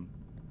time,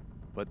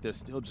 but they're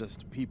still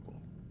just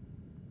people.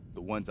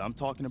 The ones I'm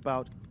talking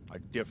about are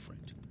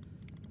different.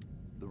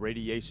 The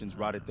radiations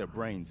rotted their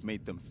brains,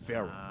 made them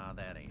feral.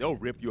 They'll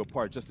rip you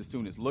apart just as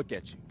soon as look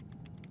at you.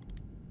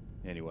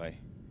 Anyway,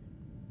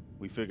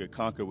 we figured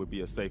Concord would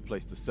be a safe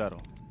place to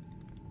settle.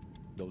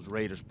 Those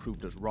raiders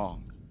proved us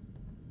wrong.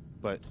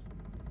 But,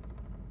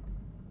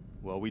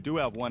 well, we do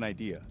have one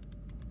idea.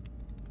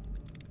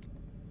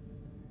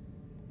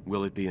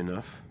 Will it be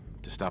enough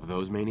to stop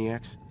those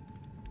maniacs?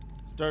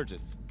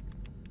 Sturgis,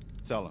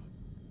 tell him.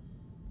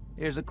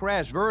 There's a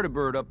crashed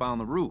vertibird up on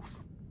the roof.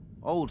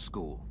 Old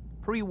school,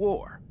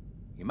 pre-war.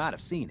 You might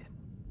have seen it.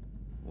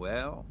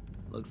 Well,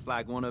 looks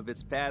like one of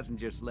its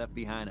passengers left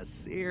behind a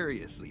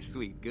seriously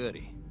sweet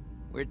goodie.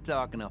 We're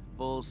talking a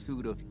full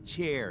suit of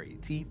Cherry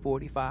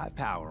T-45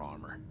 power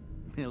armor.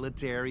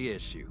 Military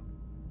issue.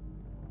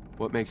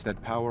 What makes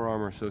that power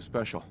armor so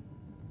special?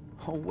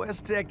 A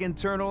Westech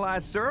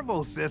internalized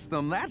servo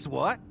system, that's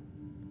what.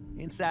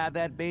 Inside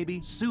that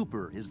baby,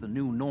 super is the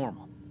new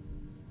normal.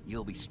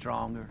 You'll be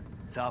stronger,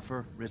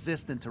 tougher,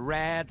 resistant to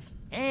rads,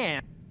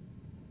 and...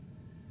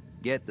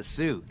 get the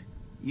suit.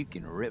 You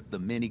can rip the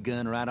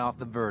minigun right off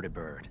the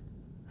vertibird.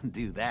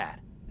 Do that,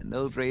 and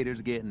those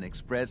raiders get an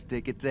express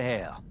ticket to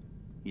hell.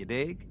 You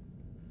dig?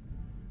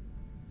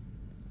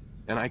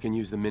 And I can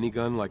use the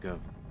minigun like a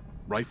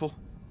rifle?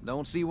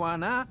 Don't see why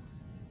not.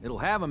 It'll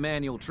have a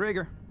manual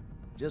trigger.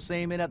 Just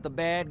aim it at the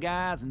bad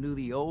guys and do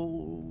the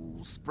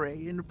old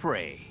spray and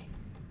pray.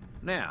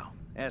 Now,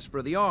 as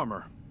for the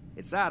armor,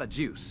 it's out of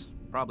juice.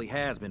 Probably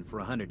has been for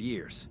 100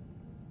 years.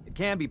 It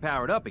can be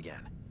powered up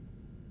again.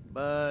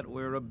 But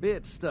we're a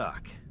bit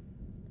stuck.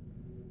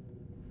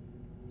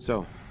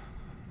 So,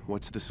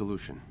 what's the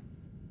solution?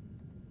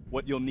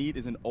 What you'll need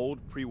is an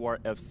old pre-war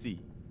FC,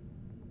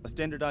 a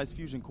standardized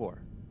fusion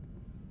core.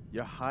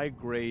 Your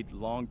high-grade,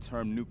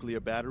 long-term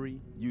nuclear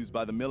battery used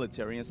by the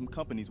military and some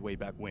companies way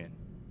back when.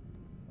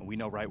 And we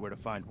know right where to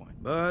find one.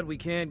 But we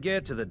can't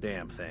get to the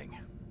damn thing.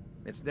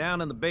 It's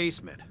down in the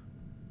basement,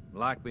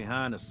 locked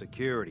behind a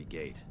security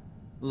gate.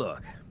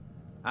 Look,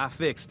 I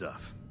fix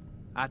stuff.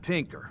 I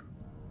tinker.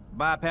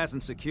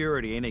 Bypassing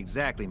security ain't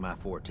exactly my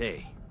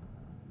forte.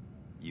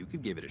 You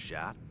could give it a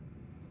shot.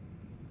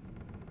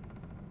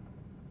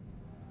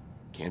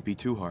 Can't be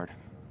too hard.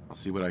 I'll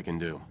see what I can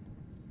do.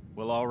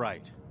 Well, all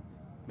right.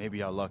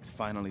 Maybe our luck's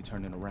finally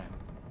turning around.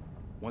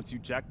 Once you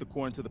jack the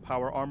core into the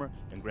power armor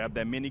and grab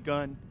that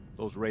minigun,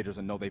 those raiders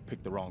will know they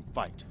picked the wrong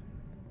fight.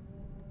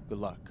 Good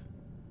luck.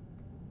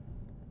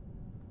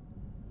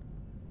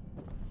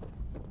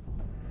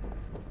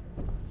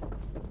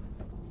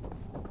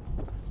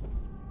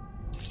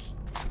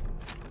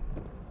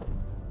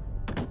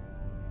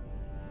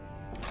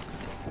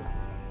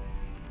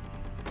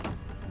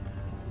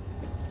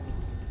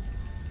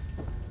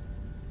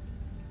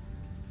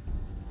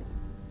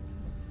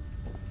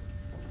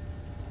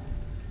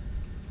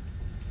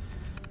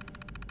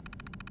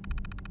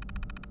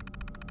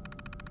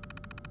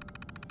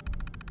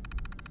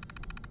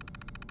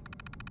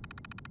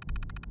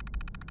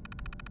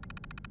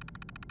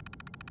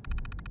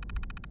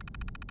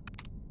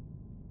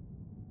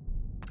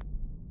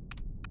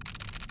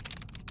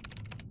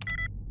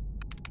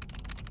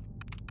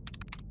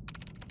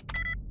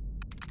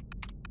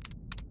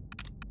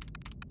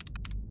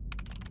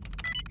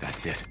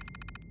 That's it.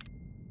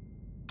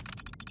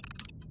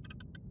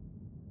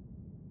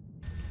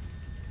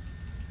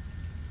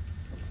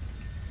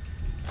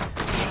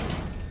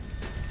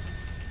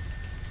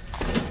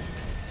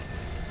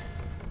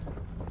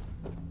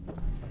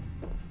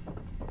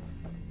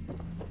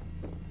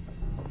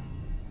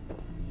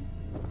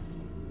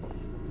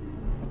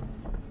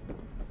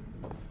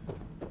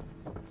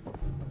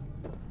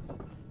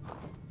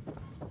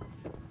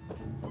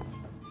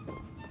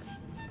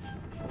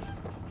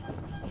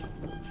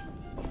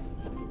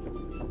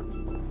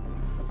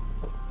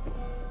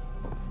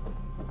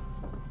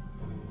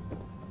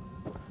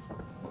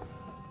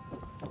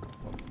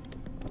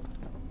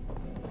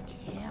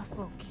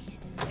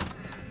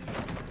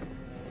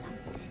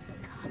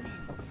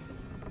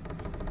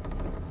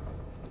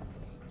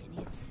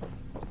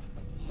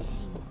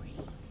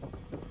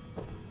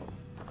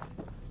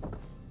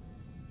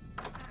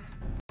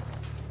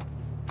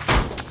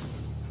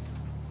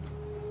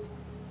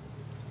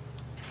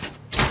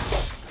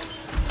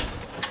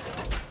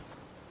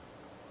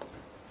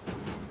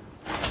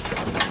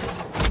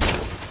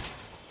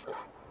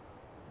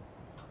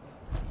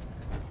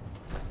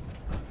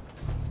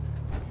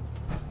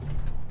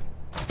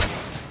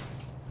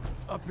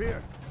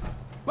 here.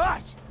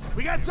 Boss,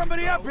 we got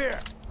somebody up here.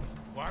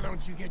 Why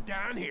don't you get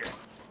down here?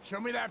 Show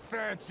me that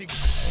fancy...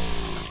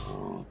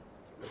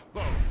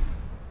 Both.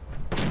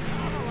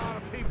 Not a lot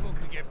of people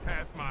could get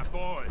past my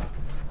boys.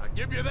 I'll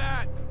give you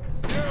that.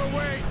 Still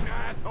waiting,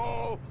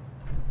 asshole.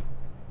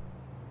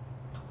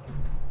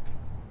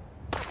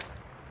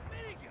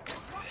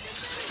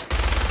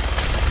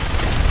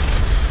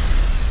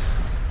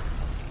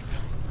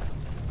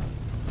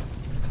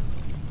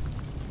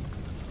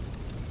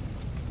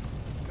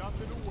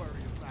 Nothing to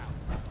worry about.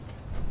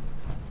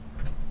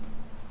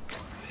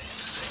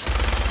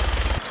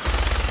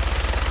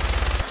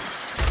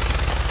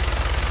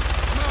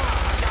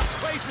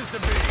 Places to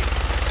be.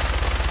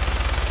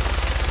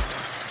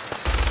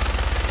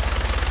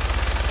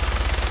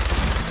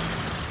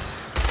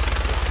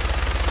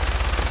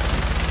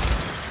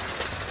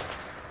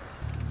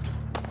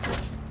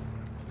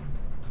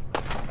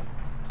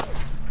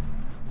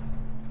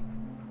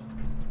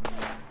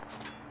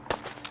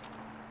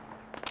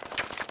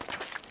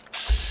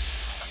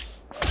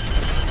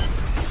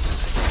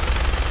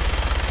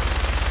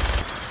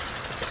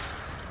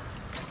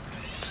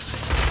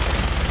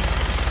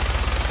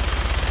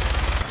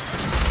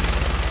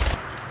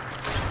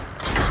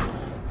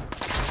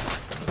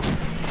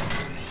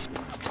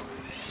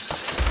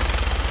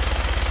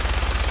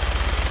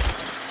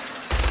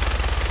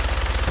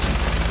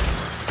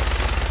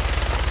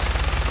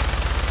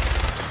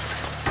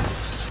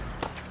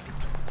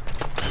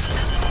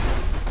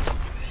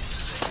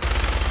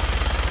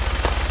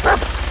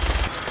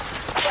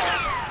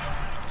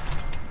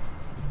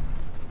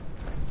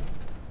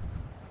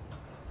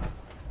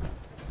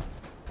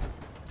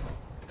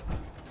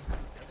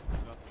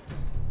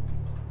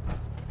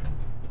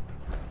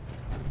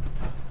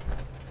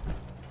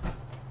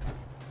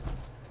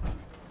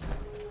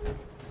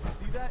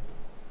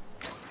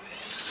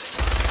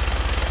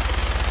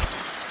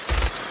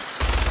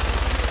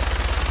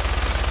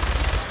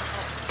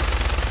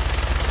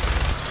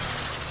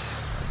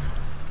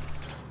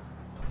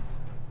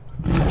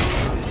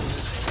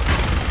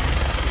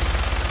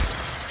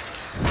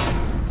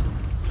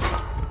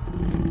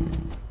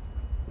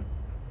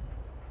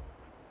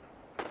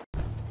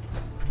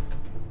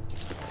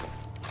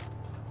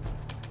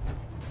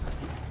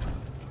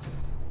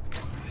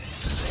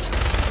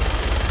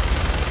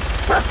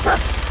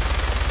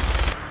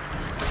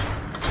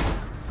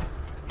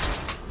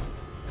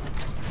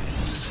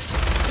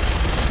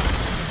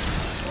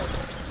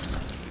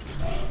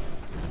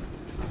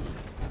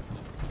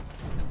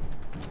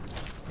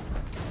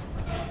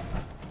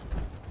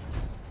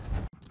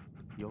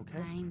 You okay?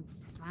 I'm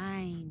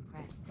fine,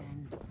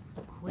 Preston.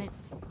 Quit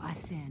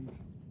fussing.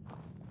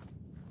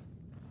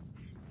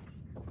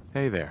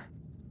 Hey there.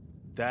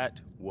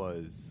 That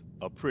was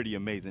a pretty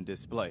amazing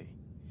display.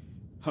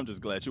 I'm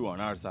just glad you're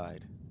on our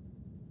side.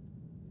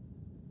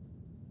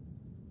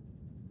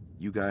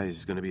 You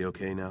guys gonna be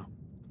okay now?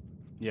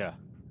 Yeah,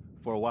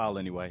 for a while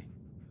anyway.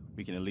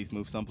 We can at least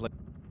move someplace.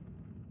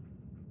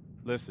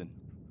 Listen,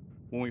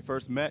 when we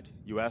first met,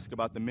 you asked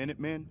about the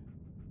Minutemen.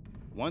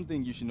 One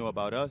thing you should know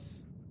about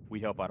us, we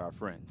help out our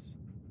friends.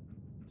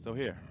 So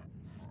here,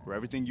 for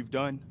everything you've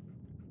done,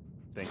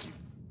 thank you.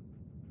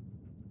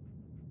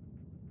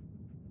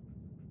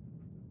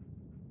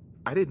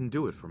 I didn't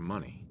do it for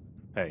money.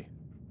 Hey,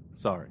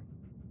 sorry.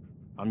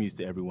 I'm used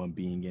to everyone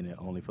being in it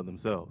only for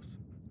themselves.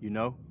 You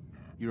know,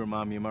 you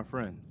remind me of my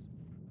friends.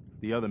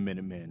 The other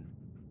Minutemen.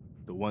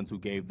 The ones who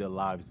gave their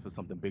lives for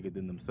something bigger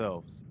than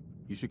themselves.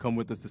 You should come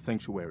with us to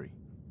Sanctuary.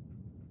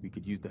 We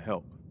could use the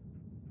help.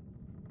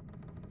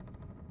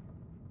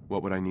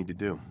 What would I need to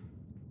do?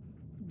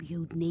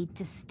 You'd need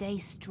to stay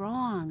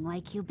strong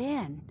like you've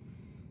been.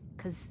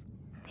 'Cause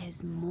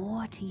there's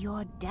more to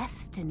your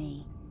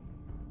destiny.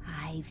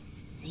 I've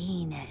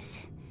seen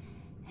it.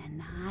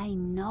 And I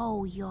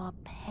know your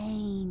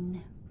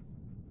pain.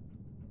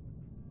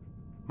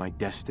 My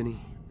destiny?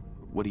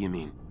 What do you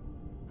mean?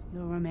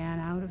 You're a man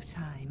out of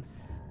time,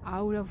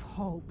 out of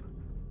hope.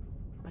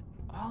 But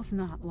all's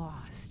not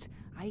lost.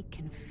 I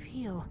can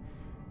feel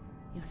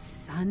your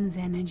son's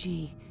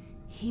energy.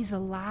 He's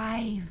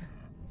alive.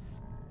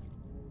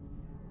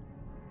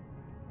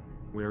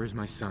 Where is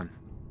my son?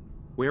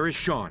 Where is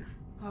Sean?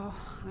 Oh,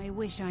 I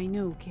wish I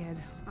knew,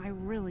 kid. I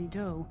really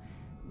do.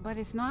 But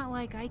it's not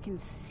like I can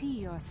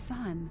see your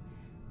son.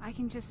 I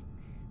can just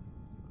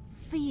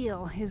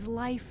feel his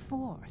life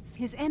force,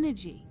 his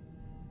energy.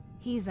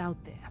 He's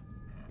out there.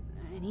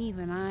 And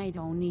even I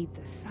don't need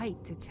the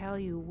sight to tell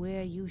you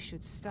where you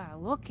should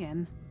start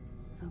looking.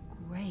 The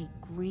great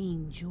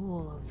green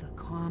jewel of the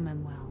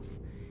Commonwealth.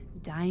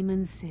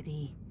 Diamond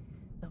City.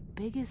 The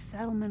biggest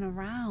settlement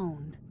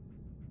around.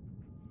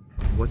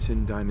 What's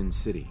in Diamond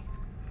City?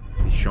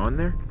 Is Sean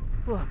there?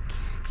 Look,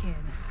 kid,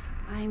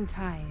 I'm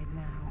tired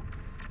now.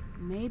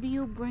 Maybe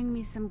you'll bring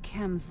me some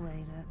chems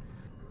later.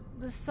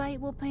 The sight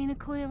will paint a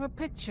clearer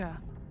picture.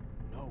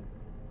 No,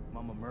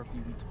 Mama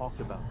Murphy, we talked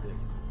about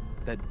this.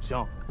 That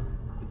junk,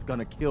 it's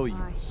gonna kill you.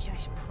 Ah,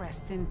 shush,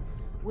 Preston.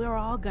 We're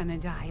all gonna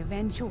die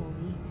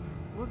eventually.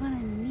 We're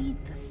gonna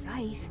need the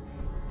sight.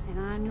 And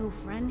our new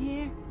friend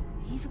here,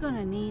 He's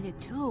gonna need it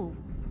too.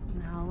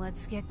 Now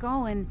let's get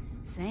going.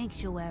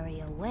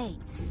 Sanctuary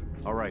awaits.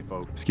 All right,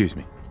 folks. Excuse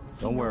me.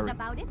 Don't worry.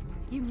 About it?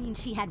 You mean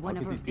she had one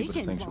I'll of get her these people to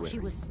visions while Sanctuary. she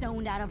was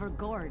stoned out of her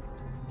gourd?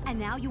 And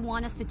now you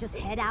want us to just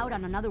head out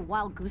on another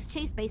wild goose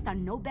chase based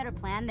on no better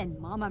plan than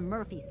Mama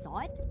Murphy saw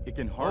it? It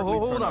can Oh, hardly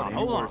hold turn out on, any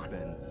hold worse on.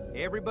 than...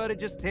 Everybody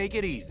just take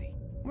it easy.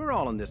 We're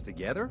all in this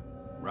together,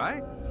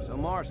 right? So,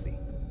 Marcy,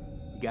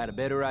 you got a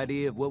better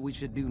idea of what we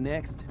should do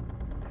next?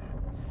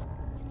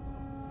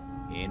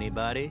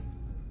 Anybody?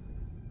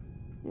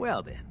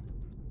 Well then,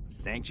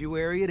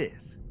 Sanctuary it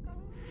is.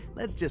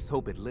 Let's just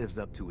hope it lives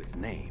up to its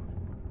name.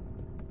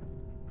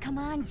 Come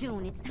on,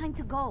 June, it's time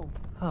to go.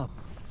 Oh,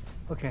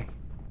 okay.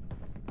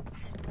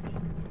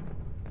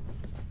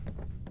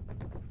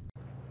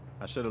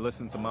 I should have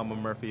listened to Mama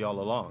Murphy all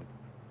along.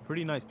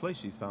 Pretty nice place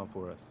she's found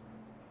for us.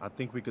 I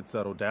think we could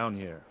settle down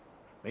here.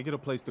 Make it a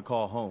place to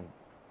call home.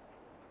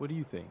 What do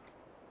you think?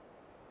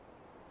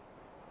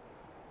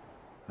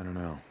 I don't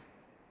know.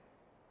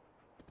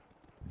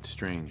 It's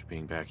strange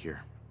being back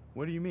here.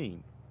 What do you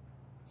mean?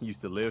 You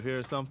used to live here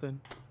or something?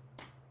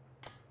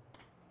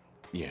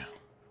 Yeah.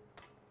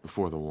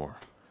 Before the war.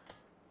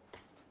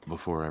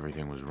 Before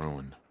everything was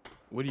ruined.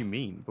 What do you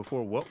mean?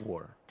 Before what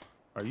war?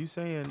 Are you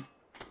saying...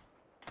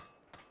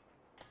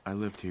 I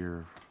lived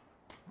here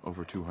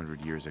over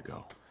 200 years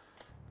ago.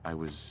 I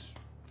was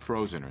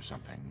frozen or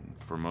something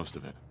for most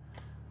of it.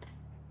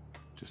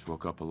 Just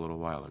woke up a little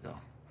while ago.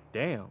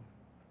 Damn.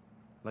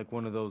 Like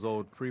one of those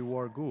old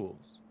pre-war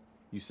ghouls.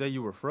 You say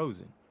you were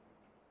frozen.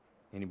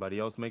 Anybody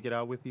else make it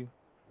out with you?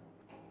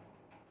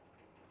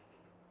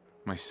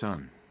 My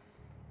son.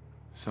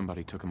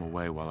 Somebody took him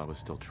away while I was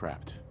still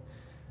trapped.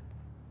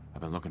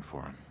 I've been looking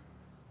for him.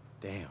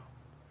 Damn.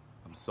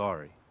 I'm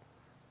sorry.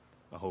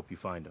 I hope you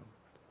find him.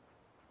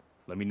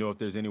 Let me know if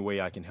there's any way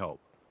I can help.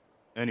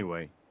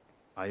 Anyway,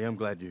 I am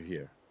glad you're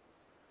here.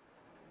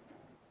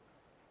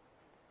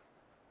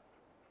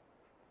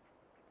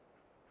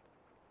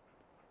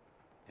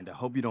 And I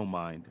hope you don't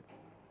mind,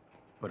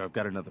 but I've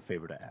got another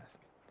favor to ask.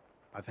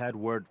 I've had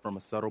word from a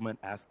settlement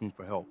asking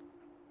for help.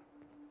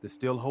 There's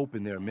still hope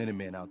in there are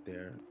Minutemen out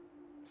there,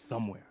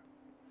 somewhere.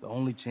 The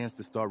only chance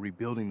to start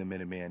rebuilding the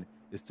Minutemen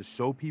is to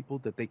show people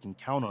that they can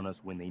count on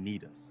us when they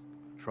need us.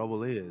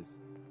 Trouble is,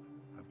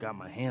 I've got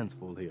my hands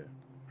full here.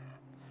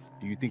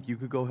 Do you think you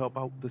could go help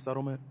out the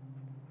settlement?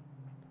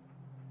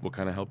 What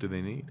kind of help do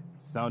they need?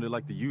 Sounded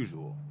like the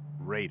usual,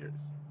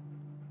 raiders.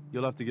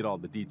 You'll have to get all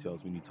the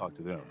details when you talk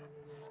to them.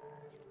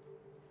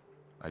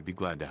 I'd be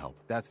glad to help.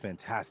 That's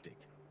fantastic.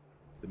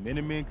 The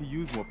Minutemen could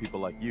use more people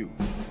like you.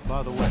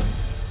 By the way,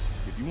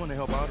 if you want to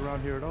help out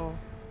around here at all,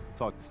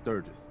 talk to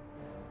Sturgis.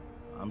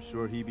 I'm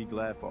sure he'd be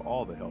glad for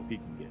all the help he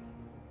can get.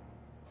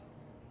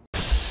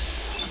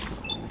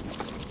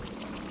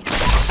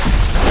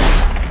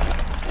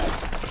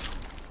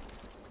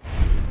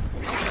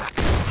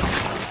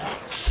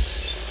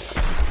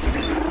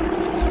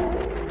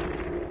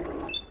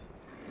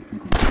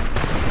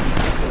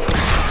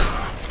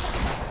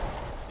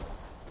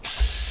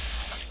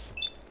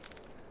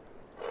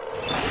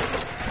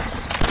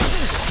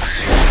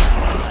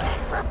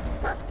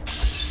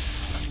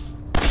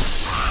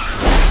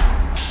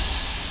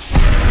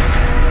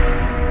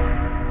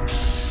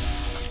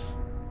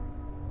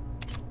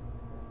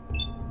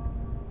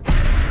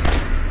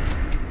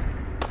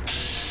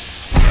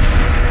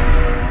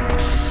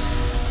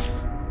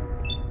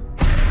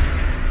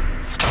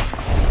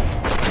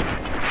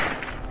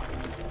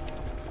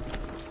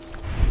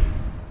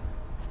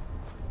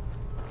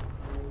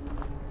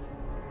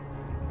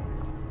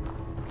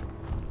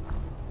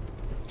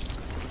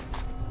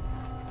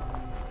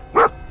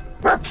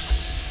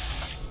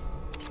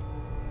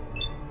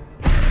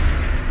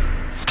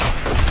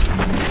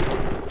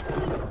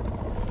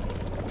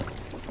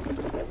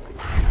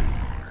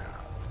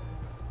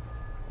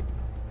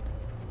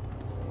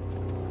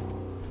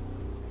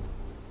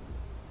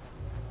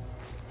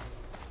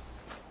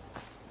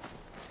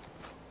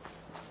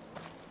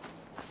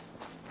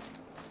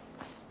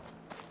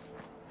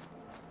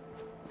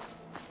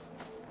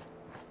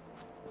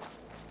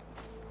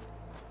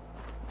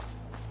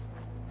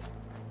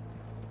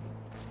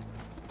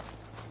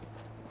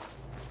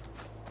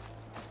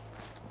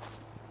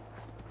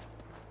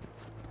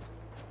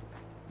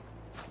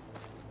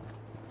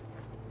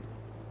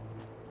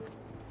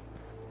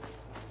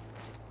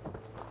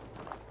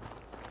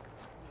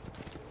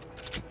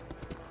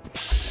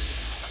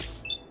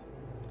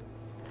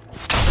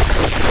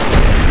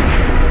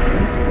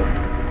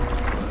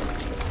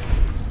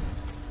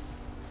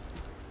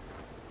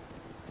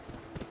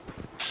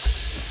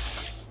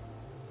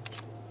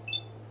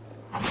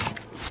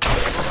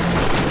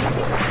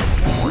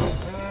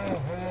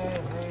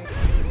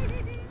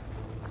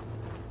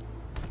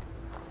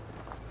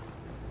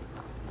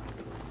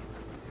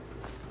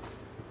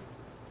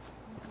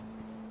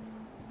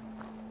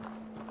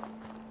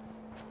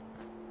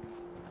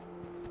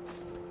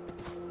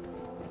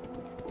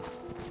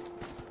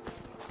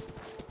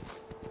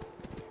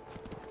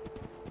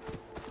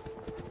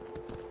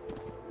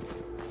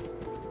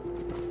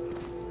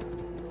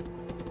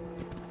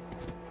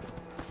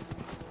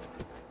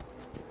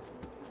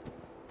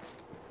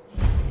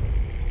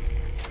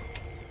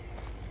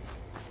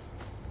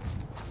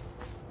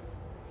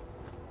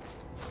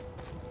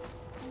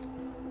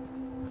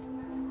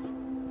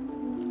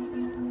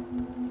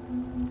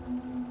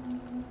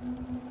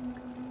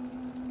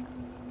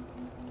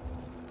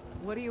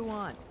 What do you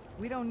want?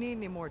 We don't need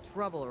any more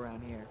trouble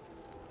around here.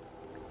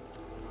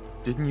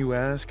 Didn't you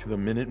ask the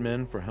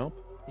Minutemen for help?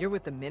 You're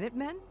with the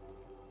Minutemen?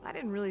 I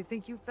didn't really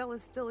think you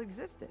fellas still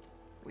existed.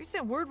 We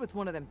sent word with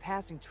one of them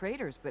passing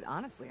traders, but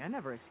honestly, I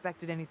never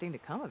expected anything to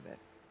come of it.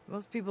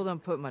 Most people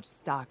don't put much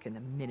stock in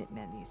the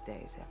Minutemen these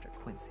days after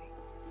Quincy.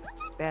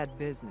 Bad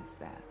business,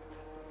 that.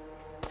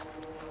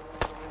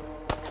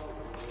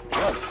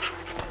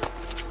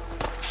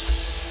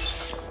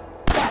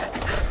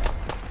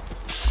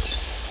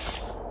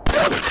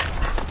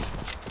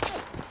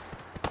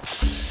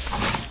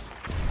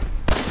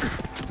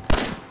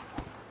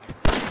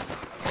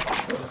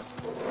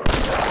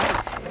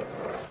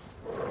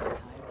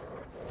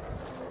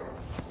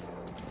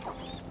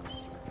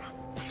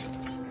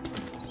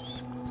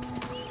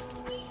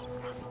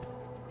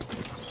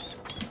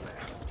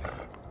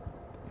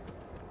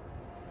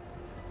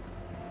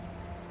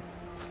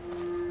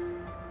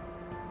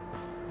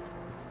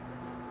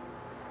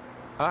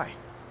 Hi.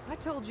 I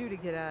told you to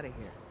get out of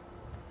here.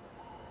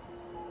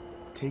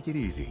 Take it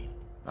easy.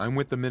 I'm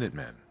with the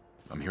Minutemen.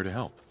 I'm here to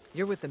help.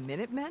 You're with the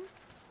Minutemen?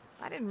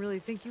 I didn't really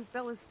think you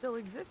fellas still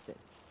existed.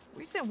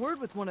 We sent word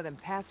with one of them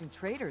passing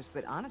traders,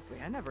 but honestly,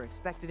 I never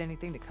expected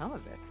anything to come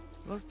of it.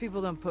 Most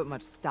people don't put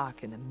much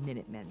stock in the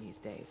Minutemen these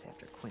days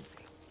after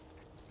Quincy.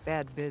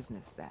 Bad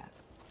business, that.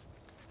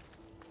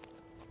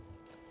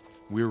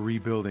 We're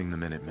rebuilding the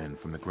Minutemen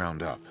from the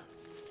ground up.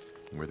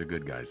 We're the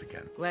good guys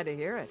again. Glad to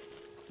hear it.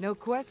 No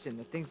question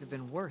that things have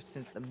been worse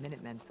since the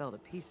Minutemen fell to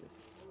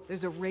pieces.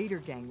 There's a raider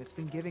gang that's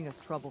been giving us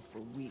trouble for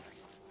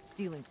weeks,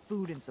 stealing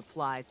food and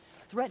supplies,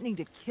 threatening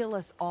to kill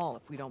us all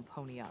if we don't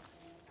pony up.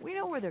 We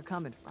know where they're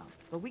coming from,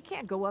 but we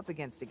can't go up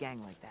against a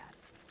gang like that.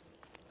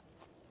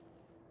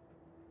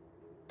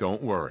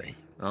 Don't worry.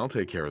 I'll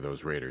take care of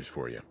those raiders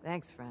for you.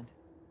 Thanks, friend.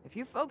 If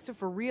you folks are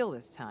for real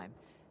this time,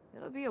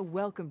 it'll be a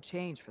welcome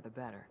change for the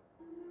better.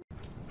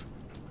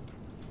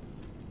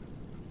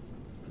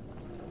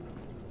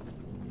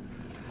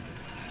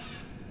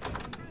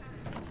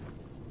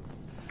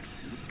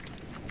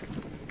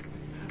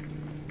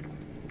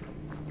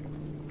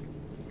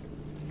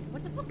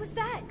 What the fuck was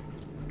that?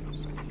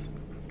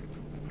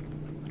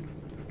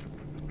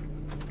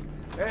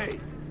 Hey,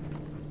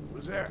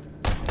 who's there?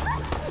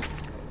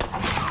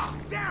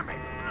 Damn it!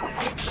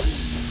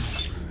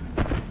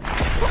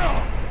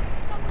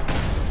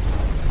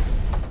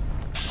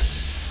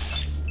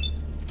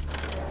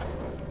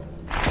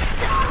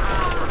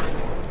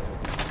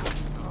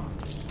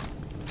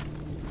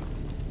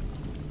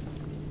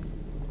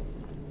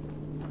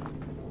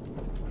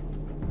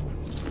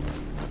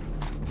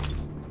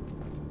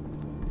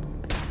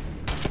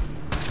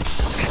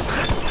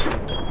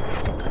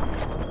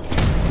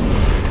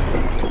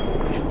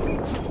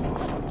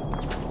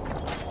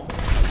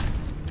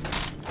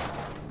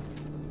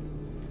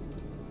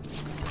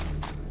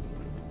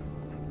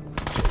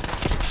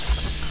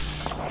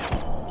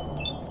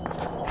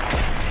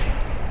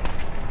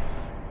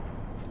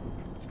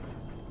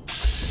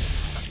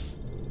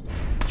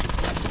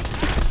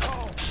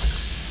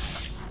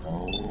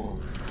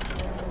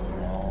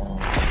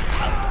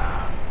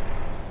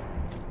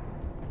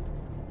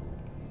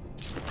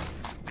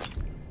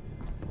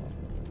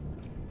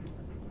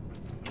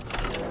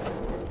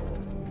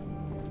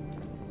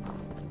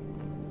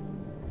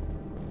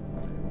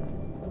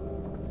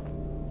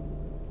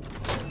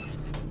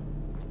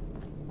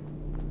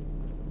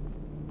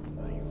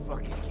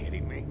 Fucking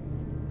kidding me?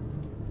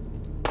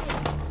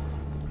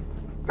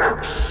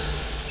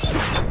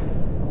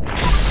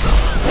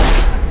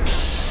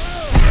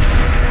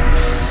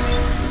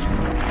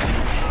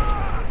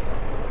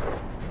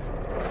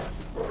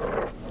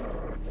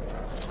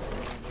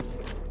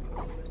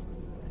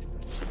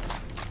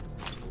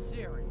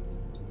 Siri,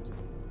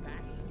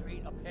 Back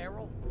Street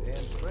Apparel? Damn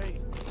straight.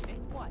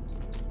 And what?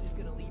 Just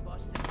gonna leave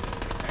us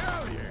there?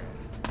 Hell yeah!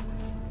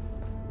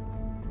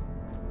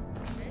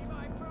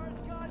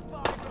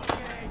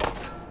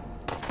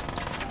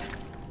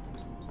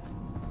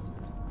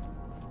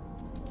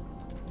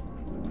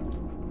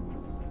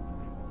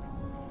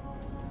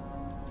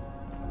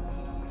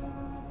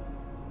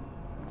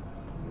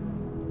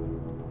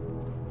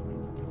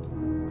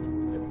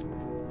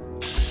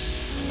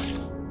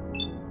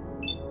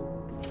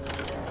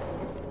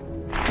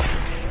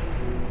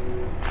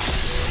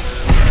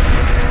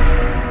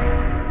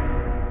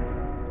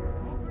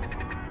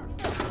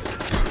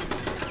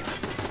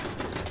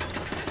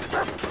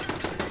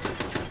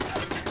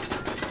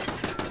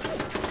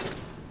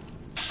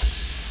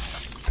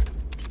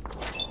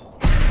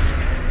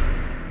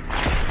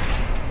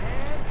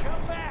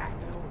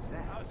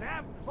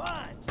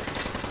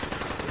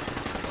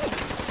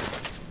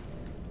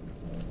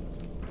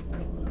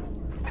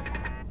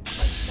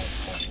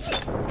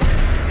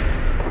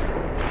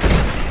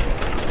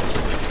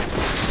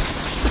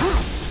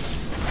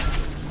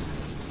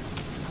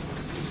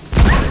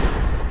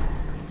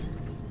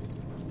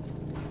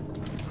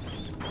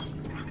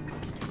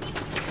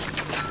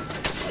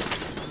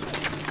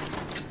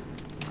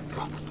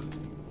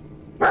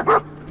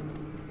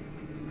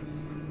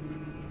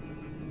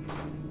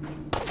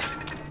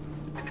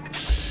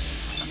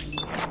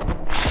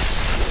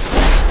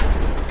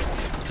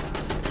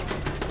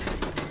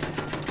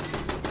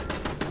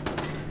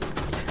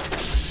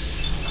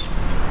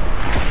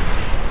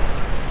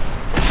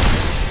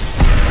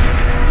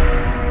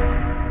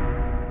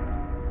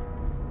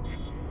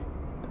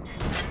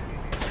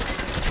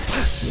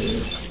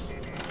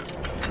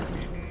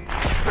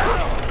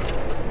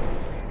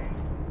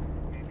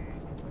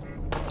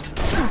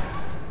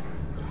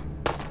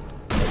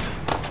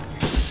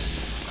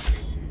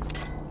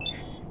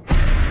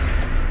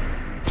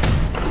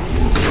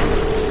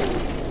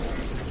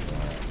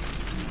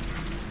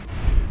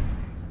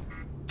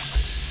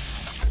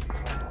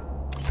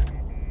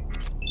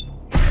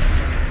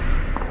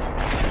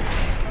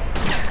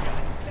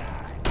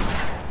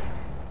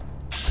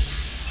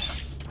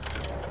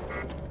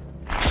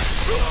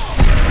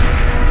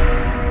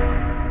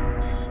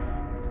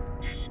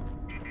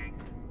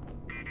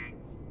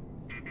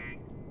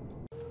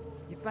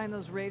 find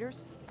those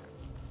raiders?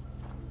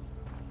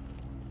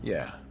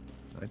 Yeah,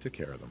 I took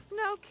care of them.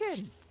 No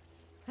kidding.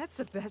 That's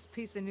the best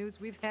piece of news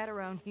we've had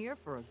around here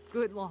for a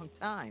good long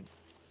time.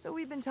 So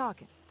we've been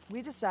talking.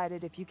 We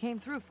decided if you came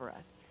through for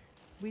us,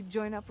 we'd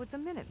join up with the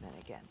Minutemen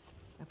again.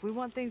 If we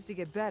want things to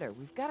get better,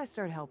 we've got to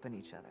start helping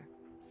each other.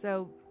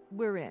 So,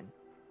 we're in.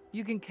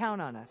 You can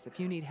count on us if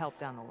you need help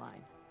down the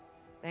line.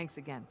 Thanks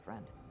again,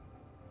 friend.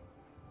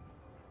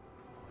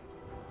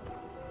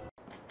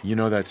 You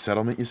know that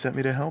settlement you sent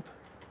me to help?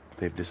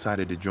 They've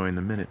decided to join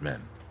the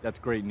Minutemen. That's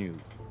great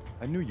news.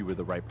 I knew you were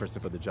the right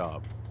person for the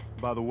job.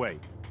 By the way,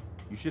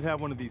 you should have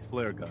one of these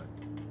flare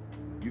guns.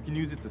 You can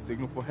use it to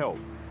signal for help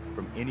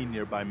from any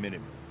nearby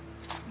Minutemen.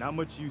 Not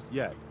much use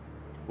yet,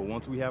 but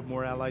once we have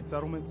more allied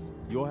settlements,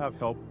 you'll have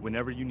help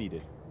whenever you need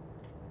it.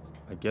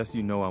 I guess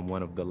you know I'm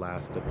one of the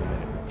last of the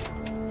Minutemen.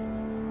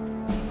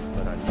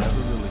 But I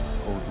never really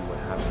told you what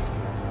happened to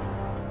us.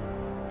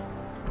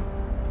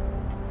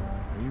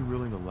 Are you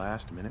really the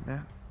last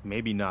Minuteman?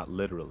 Maybe not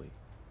literally.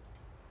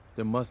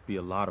 There must be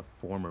a lot of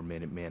former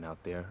Minutemen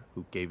out there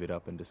who gave it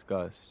up in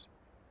disgust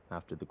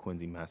after the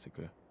Quincy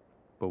massacre.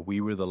 But we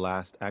were the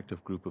last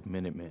active group of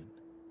Minutemen.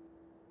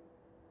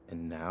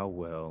 And now,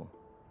 well,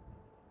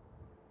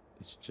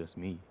 it's just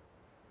me.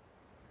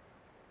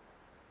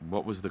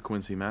 What was the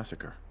Quincy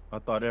massacre? I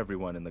thought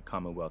everyone in the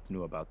Commonwealth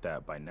knew about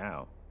that by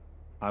now.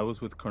 I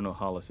was with Colonel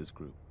Hollis's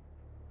group.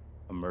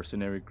 A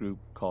mercenary group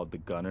called the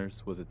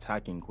Gunners was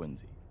attacking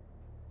Quincy.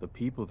 The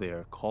people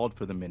there called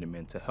for the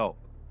Minutemen to help.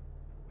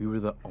 We were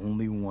the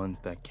only ones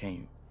that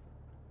came.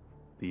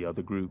 The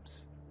other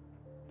groups,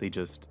 they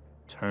just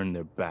turned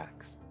their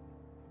backs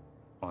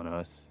on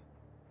us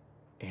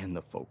and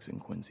the folks in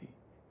Quincy.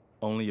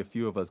 Only a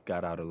few of us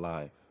got out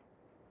alive.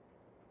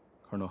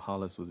 Colonel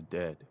Hollis was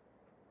dead,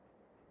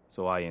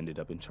 so I ended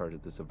up in charge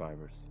of the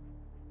survivors.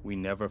 We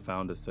never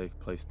found a safe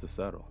place to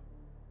settle.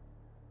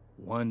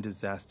 One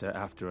disaster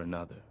after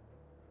another.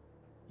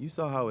 You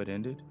saw how it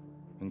ended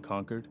in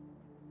Concord?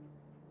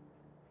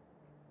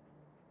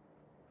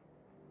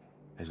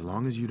 As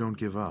long as you don't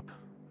give up,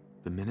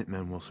 the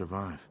Minutemen will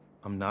survive.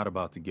 I'm not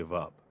about to give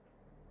up,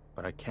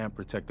 but I can't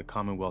protect the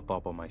Commonwealth all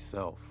by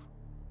myself.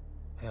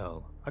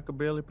 Hell, I could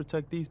barely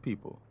protect these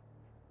people.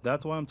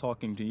 That's why I'm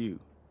talking to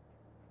you.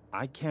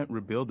 I can't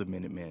rebuild the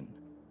Minutemen,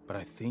 but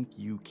I think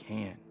you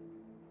can.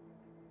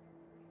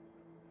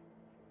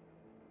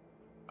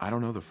 I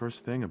don't know the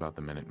first thing about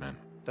the Minutemen.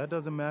 That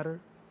doesn't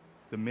matter.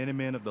 The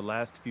Minutemen of the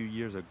last few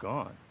years are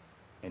gone,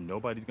 and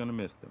nobody's gonna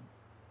miss them.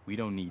 We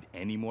don't need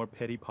any more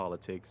petty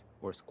politics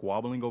or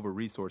squabbling over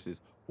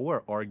resources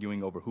or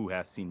arguing over who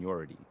has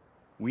seniority.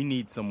 We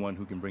need someone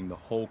who can bring the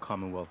whole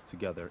Commonwealth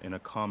together in a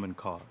common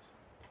cause.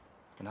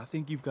 And I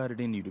think you've got it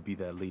in you to be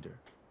that leader.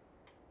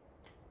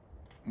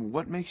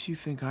 What makes you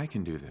think I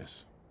can do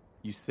this?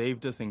 You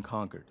saved us in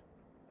Concord.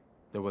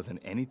 There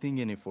wasn't anything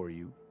in it for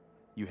you.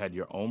 You had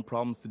your own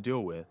problems to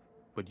deal with,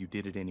 but you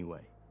did it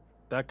anyway.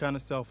 That kind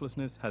of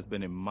selflessness has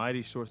been in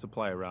mighty short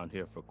supply around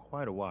here for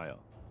quite a while.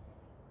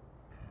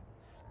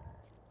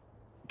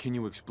 Can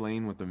you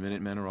explain what the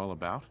Minutemen are all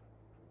about?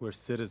 We're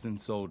citizen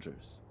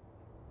soldiers.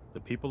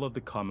 The people of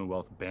the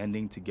Commonwealth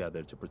banding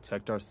together to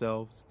protect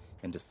ourselves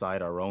and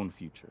decide our own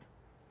future.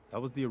 That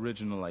was the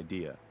original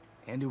idea,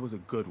 and it was a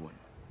good one.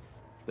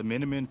 The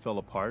Minutemen fell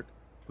apart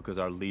because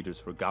our leaders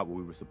forgot what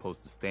we were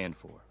supposed to stand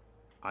for.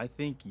 I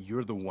think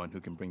you're the one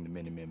who can bring the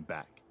Minutemen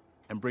back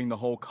and bring the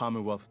whole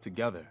Commonwealth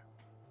together.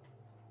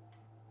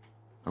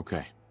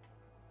 Okay,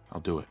 I'll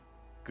do it.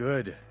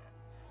 Good.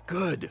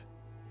 Good.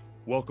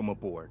 Welcome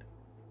aboard.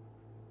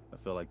 I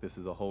feel like this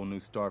is a whole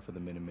new start for the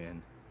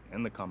Minutemen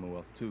and the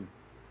Commonwealth too.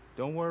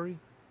 Don't worry,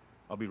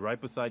 I'll be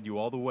right beside you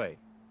all the way,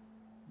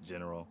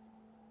 General.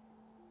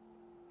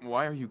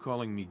 Why are you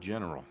calling me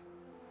General?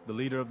 The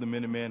leader of the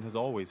Minutemen has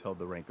always held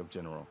the rank of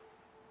General.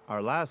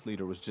 Our last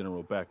leader was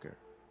General Becker.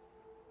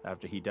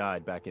 After he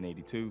died back in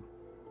 '82,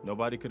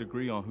 nobody could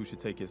agree on who should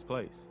take his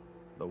place.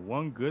 The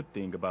one good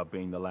thing about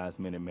being the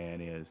last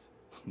Minuteman is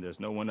there's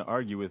no one to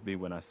argue with me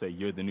when I say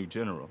you're the new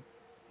general.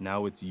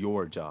 Now it's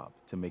your job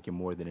to make it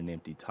more than an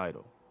empty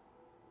title.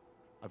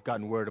 I've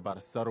gotten word about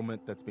a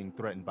settlement that's being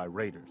threatened by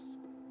raiders.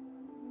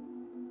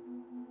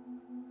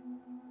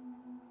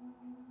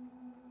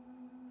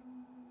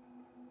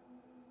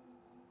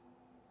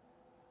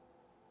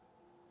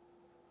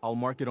 I'll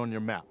mark it on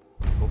your map.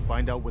 Go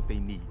find out what they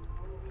need.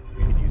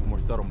 We could use more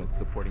settlements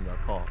supporting our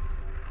cause.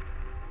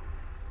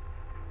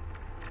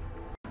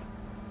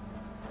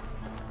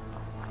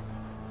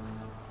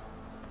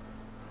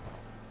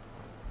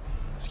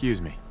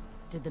 Excuse me.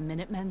 Did the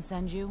Minutemen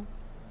send you?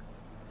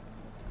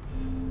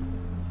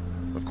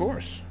 Of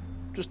course.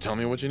 Just tell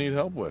me what you need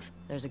help with.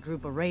 There's a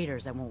group of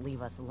raiders that won't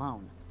leave us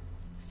alone.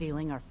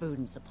 Stealing our food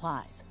and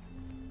supplies.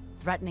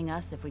 Threatening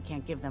us if we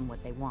can't give them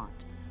what they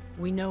want.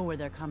 We know where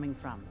they're coming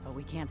from, but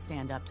we can't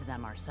stand up to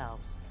them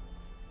ourselves.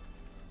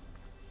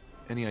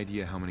 Any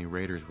idea how many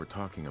raiders we're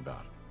talking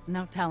about?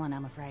 No telling,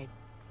 I'm afraid.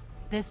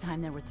 This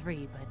time there were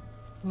 3, but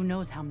who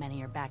knows how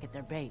many are back at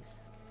their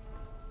base.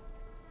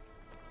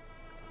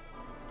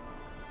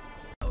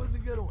 That was a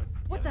good one.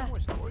 What the? More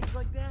stories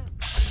like that?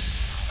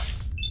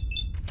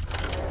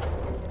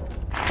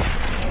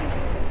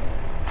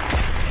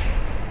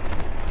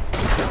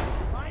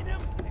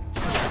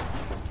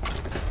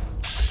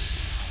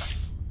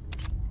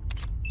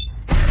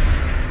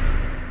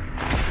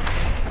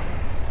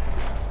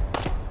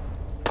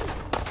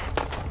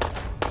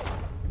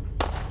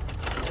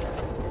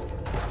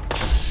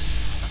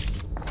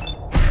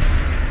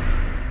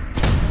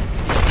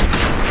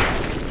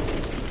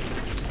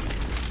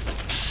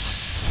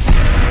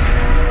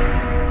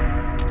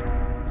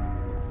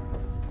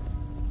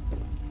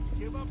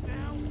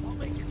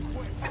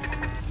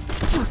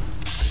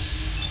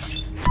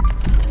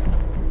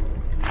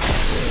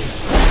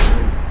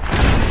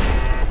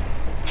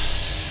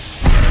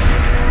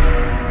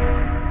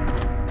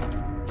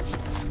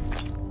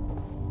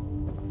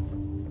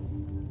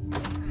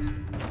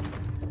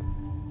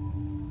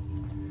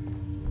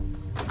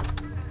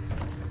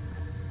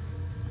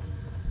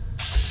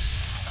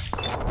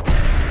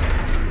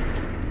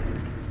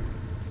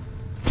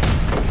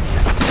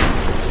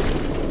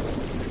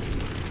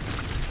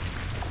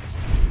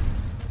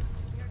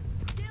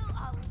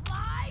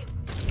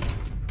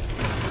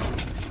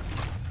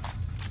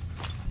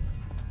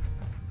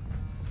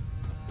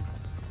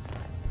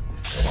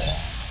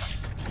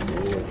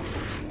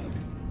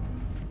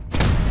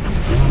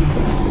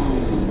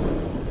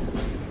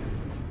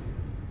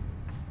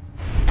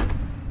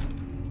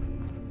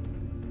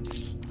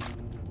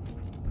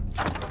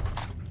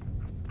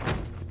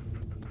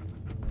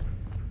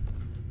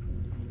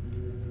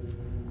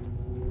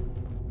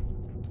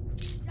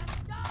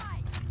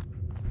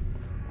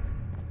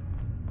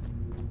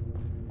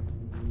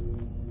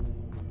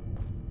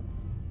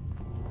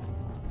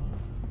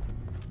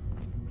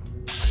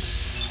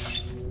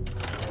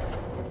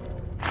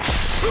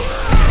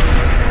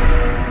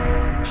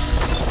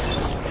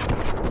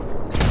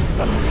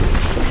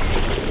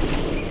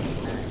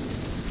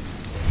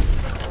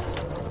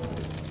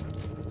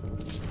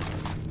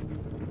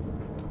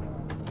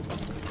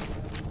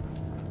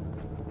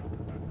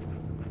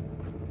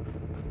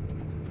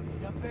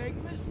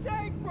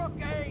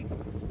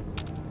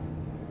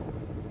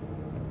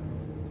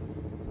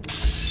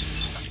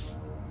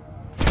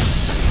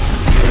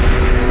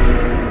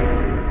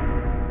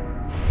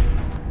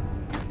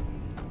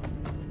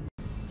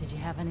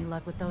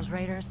 luck with those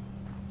raiders?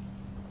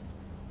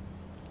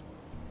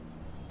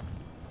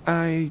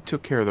 I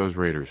took care of those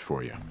raiders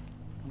for you.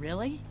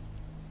 Really?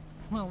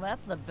 Well,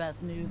 that's the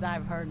best news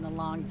I've heard in a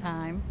long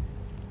time.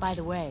 By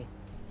the way,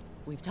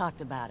 we've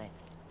talked about it,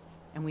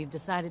 and we've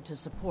decided to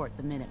support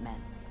the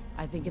Minutemen.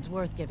 I think it's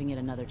worth giving it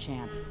another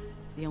chance.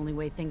 The only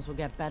way things will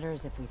get better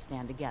is if we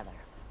stand together.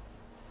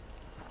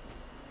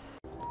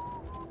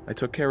 I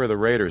took care of the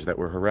raiders that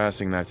were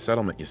harassing that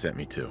settlement you sent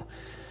me to.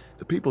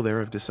 The people there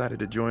have decided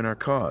to join our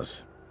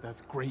cause.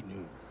 That's great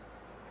news.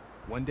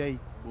 One day,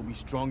 we'll be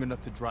strong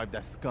enough to drive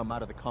that scum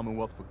out of the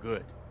Commonwealth for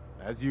good.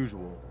 As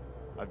usual,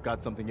 I've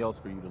got something else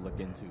for you to look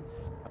into.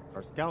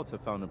 Our scouts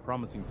have found a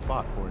promising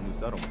spot for a new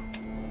settlement.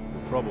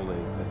 The trouble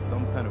is that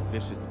some kind of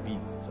vicious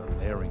beasts are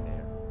lairing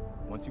there.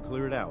 Once you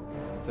clear it out,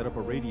 set up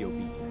a radio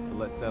beacon to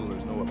let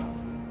settlers know about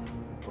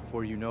it.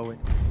 Before you know it,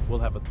 we'll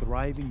have a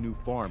thriving new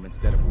farm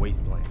instead of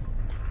wasteland.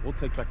 We'll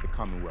take back the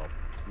Commonwealth,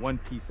 one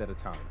piece at a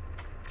time.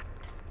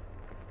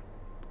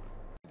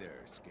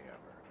 There,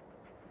 Scammer.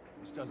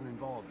 This doesn't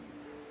involve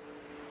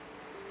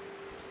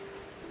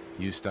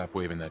you. You stop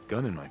waving that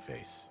gun in my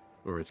face,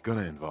 or it's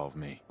gonna involve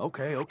me.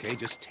 Okay,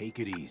 just take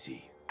it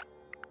easy.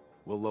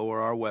 We'll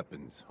lower our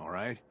weapons, all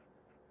right?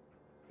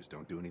 Just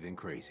don't do anything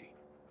crazy.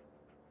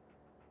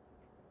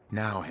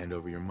 Now hand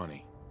over your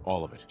money.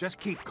 All of it. Just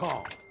keep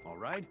calm, all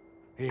right?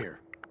 Here.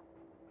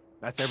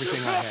 That's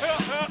everything I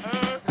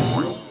have.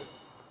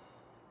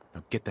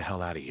 Now get the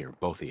hell out of here,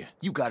 both of you.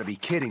 You gotta be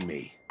kidding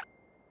me.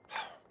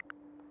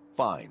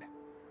 Fine.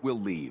 We'll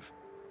leave.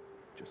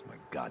 Just my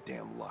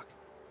goddamn luck.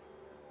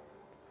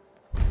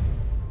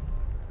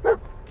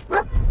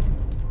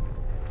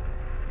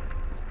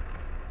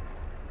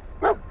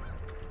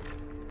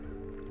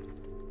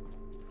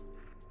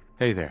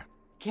 Hey there.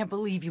 Can't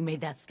believe you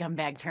made that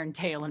scumbag turn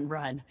tail and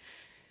run.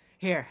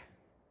 Here,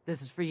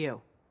 this is for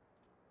you.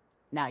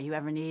 Now, you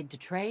ever need to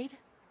trade?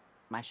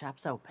 My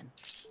shop's open.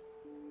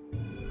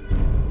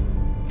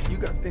 You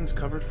got things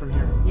covered from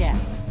here? Yeah.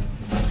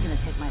 It's gonna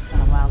take my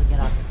son a while to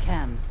get off the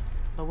chems,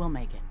 but we'll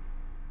make it.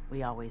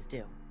 We always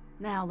do.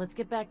 Now, let's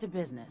get back to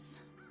business.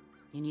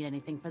 You need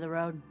anything for the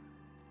road?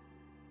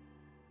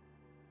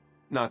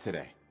 Not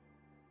today.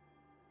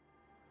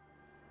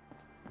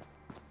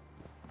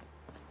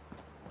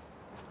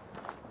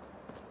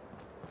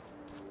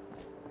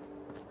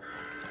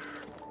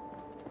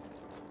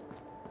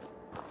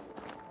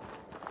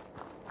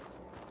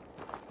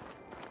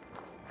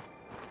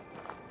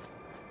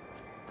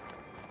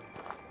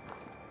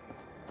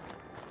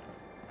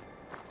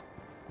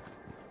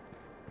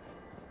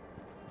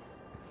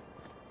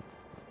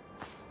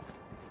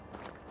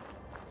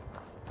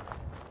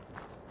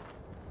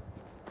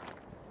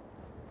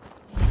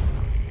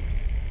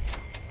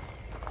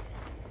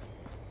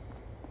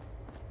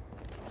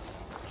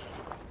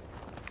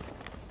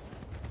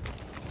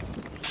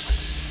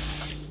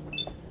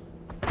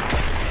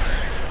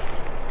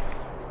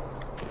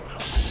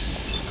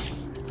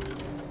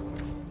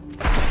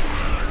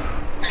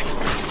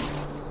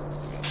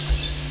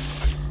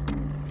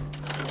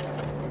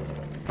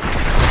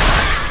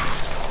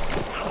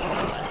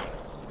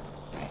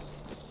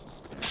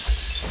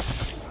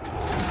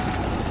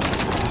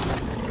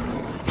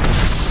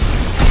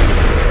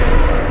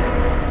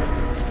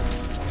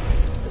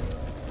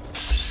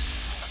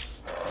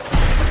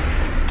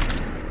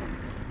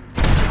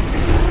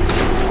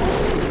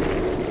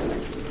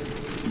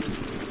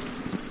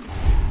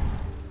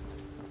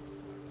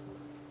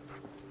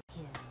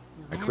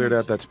 Cleared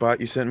out that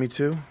spot you sent me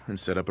to, and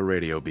set up a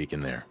radio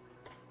beacon there.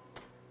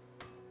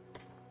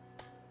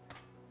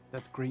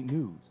 That's great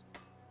news.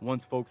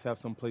 Once folks have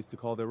some place to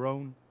call their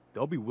own,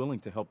 they'll be willing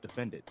to help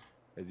defend it.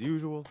 As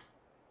usual,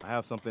 I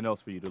have something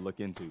else for you to look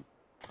into.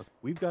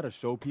 We've got to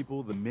show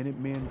people the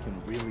Minutemen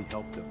can really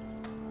help them.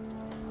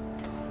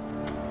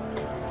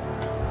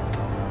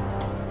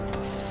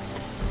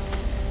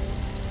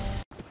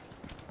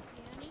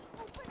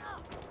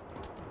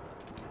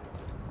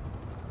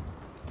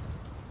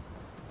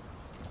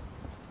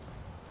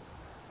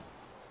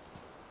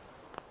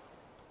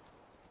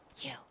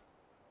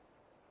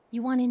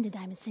 You want into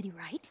Diamond City,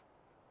 right?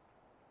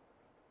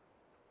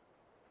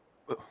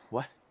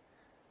 What?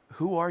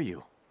 Who are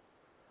you?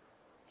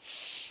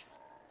 Shh.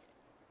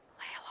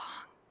 Play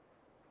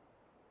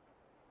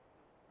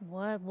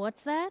along.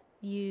 What's that?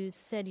 You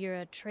said you're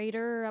a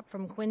trader up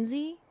from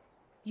Quincy?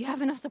 You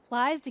have enough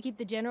supplies to keep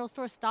the general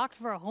store stocked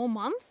for a whole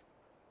month?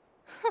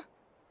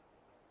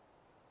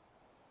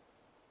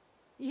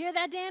 You hear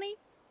that, Danny?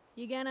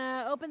 You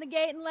gonna open the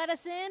gate and let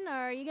us in, or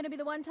are you gonna be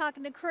the one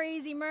talking to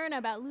crazy Myrna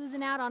about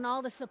losing out on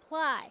all the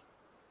supply?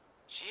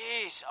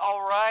 Jeez,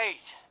 all right.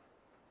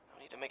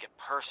 No need to make it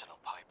personal,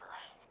 Piper.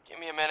 Give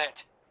me a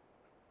minute.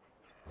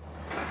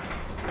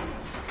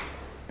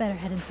 Better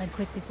head inside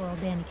quick before old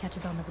Danny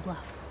catches on to the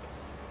bluff.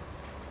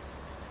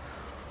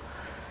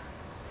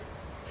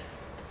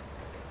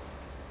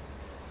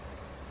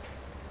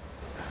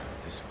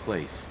 This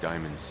place,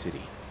 Diamond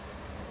City.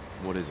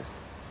 What is it?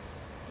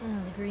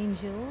 Oh, the Green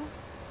Jewel?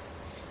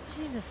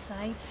 She's a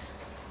sight.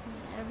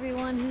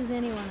 Everyone who's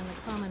anyone in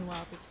the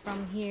Commonwealth is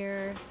from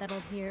here,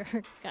 settled here,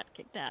 got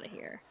kicked out of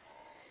here.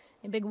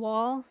 A big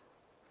wall,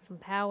 some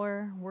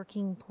power,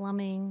 working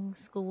plumbing,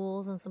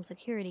 schools, and some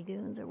security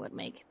goons are what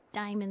make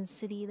Diamond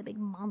City the big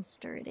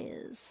monster it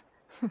is.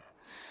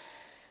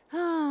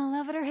 Oh,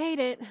 love it or hate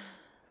it.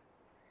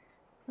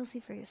 You'll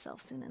see for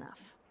yourself soon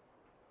enough.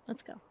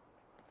 Let's go.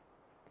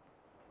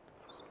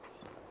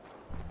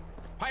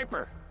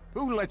 Piper,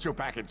 who let you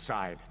back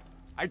inside?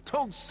 I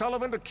told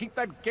Sullivan to keep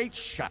that gate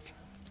shut.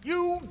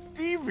 You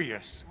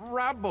devious,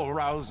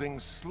 rabble-rousing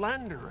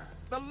slanderer.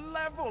 The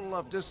level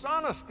of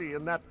dishonesty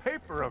in that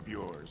paper of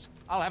yours.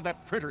 I'll have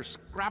that printer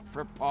scrapped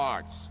for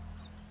parts.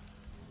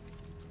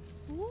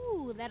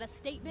 Ooh, that a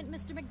statement,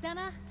 Mr.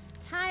 McDonough?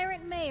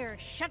 Tyrant mayor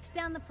shuts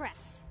down the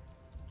press.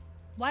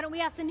 Why don't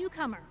we ask the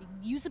newcomer?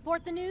 You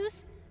support the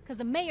news? Because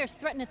the mayor's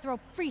threatened to throw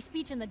free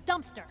speech in the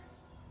dumpster.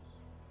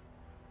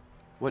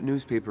 What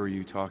newspaper are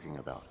you talking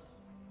about?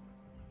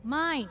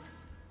 Mine.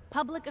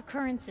 Public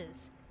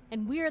Occurrences.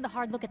 And we're the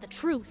hard look at the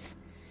truth.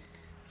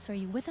 So are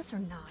you with us or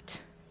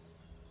not?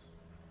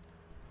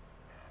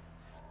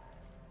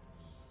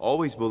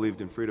 Always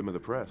believed in freedom of the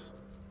press.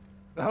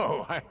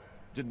 Oh, I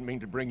didn't mean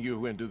to bring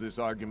you into this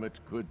argument,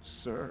 good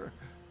sir.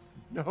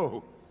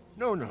 No.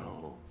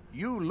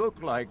 You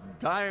look like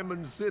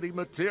Diamond City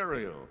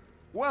material.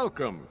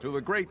 Welcome to the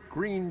great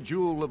green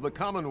jewel of the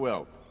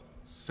Commonwealth.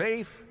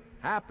 Safe,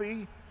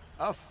 happy,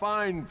 a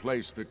fine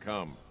place to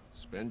come.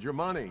 Spend your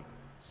money,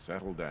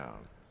 settle down.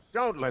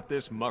 Don't let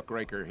this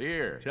muckraker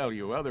here tell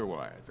you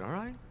otherwise, all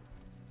right?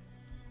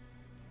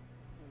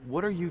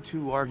 What are you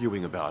two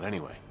arguing about,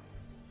 anyway?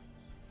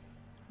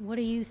 What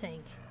do you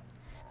think?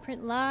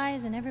 Print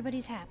lies and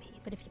everybody's happy,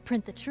 but if you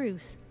print the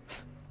truth...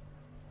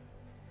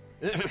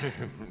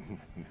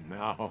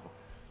 Now,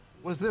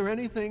 was there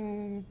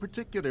anything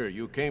particular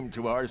you came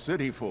to our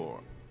city for?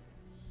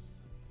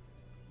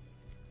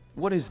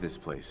 What is this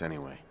place,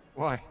 anyway?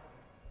 Why,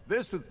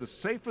 this is the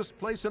safest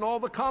place in all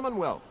the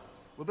Commonwealth,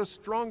 with the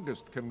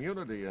strongest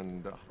community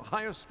and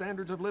highest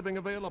standards of living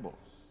available.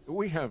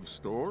 We have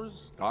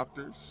stores,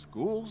 doctors,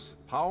 schools,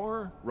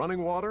 power,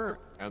 running water,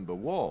 and the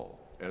Wall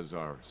as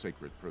our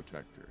sacred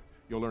protector.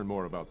 You'll learn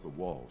more about the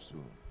Wall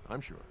soon,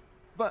 I'm sure.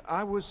 But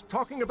I was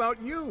talking about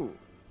you!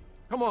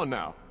 Come on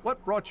now,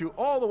 what brought you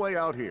all the way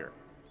out here?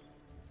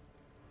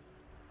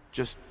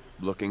 Just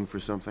looking for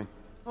something?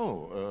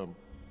 Oh,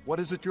 what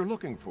is it you're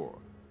looking for?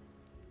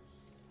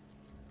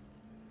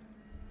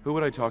 Who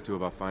would I talk to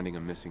about finding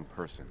a missing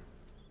person?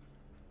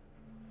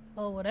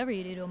 Well, whatever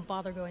you do, don't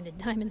bother going to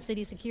Diamond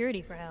City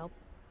Security for help.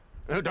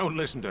 Don't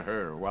listen to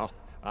her. Well,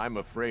 I'm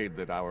afraid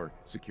that our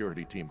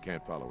security team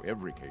can't follow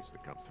every case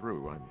that comes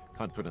through. I'm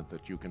confident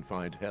that you can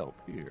find help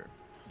here.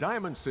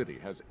 Diamond City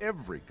has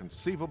every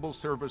conceivable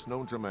service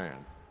known to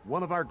man.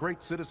 One of our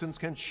great citizens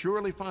can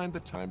surely find the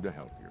time to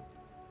help you.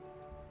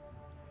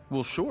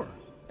 Well, sure.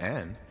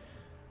 And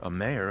a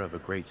mayor of a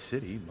great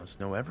city must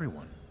know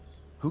everyone.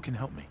 Who can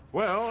help me?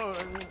 Well,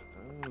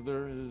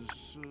 there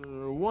is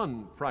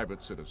one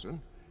private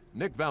citizen,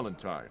 Nick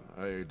Valentine,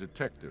 a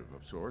detective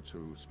of sorts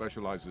who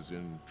specializes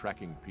in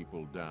tracking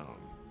people down,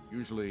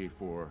 usually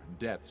for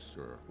debts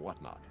or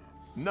whatnot.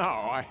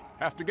 Now, I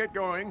have to get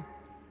going.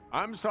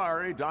 I'm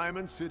sorry,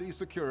 Diamond City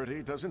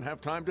Security doesn't have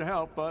time to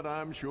help, but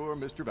I'm sure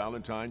Mr.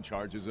 Valentine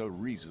charges a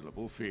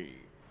reasonable fee.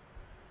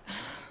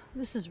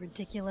 This is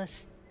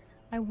ridiculous.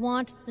 I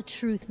want the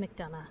truth,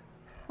 McDonough.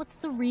 What's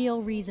the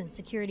real reason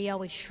security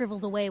always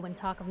shrivels away when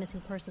talk of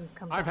missing persons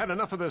comes up? I've had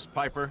enough of this,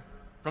 Piper.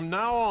 From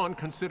now on,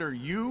 consider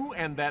you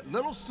and that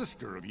little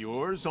sister of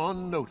yours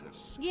on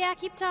notice. Yeah,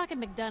 keep talking,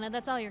 McDonough.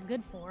 That's all you're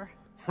good for.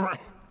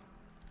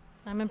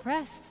 I'm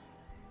impressed.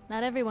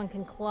 Not everyone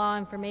can claw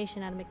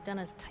information out of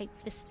McDonough's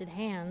tight-fisted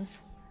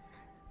hands.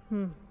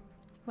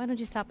 Why don't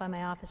you stop by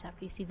my office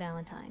after you see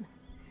Valentine?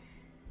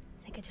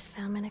 I think I just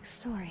found my next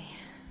story.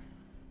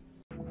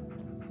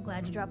 I'm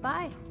glad you dropped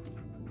by.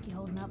 You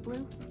holding up,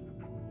 Blue?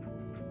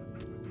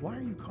 Why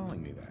are you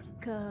calling me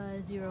that?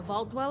 'Cause you're a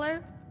vault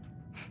dweller?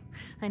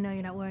 I know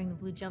you're not wearing the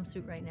blue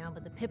jumpsuit right now,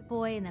 but the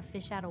Pip-Boy and the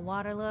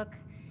fish-out-of-water look...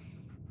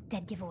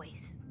 dead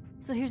giveaways.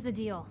 So here's the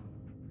deal.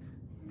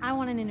 I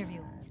want an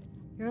interview.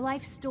 Your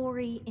life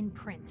story in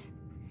print.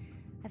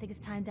 I think it's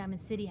time Diamond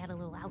City had a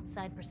little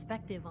outside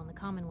perspective on the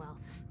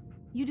Commonwealth.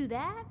 You do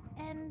that,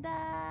 and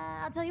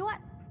I'll tell you what.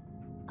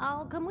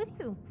 I'll come with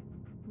you.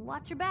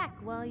 Watch your back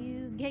while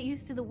you get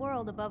used to the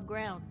world above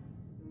ground.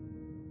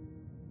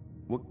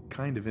 What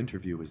kind of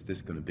interview is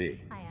this gonna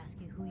be? I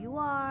ask you who you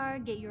are,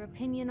 get your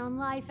opinion on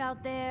life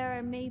out there,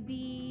 and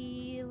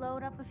maybe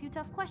load up a few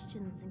tough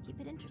questions and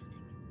keep it interesting.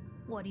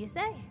 What do you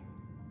say?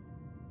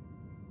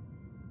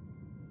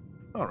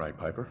 All right,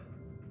 Piper.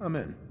 I'm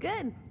in.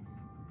 Good.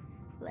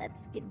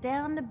 Let's get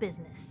down to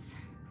business.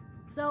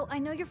 So, I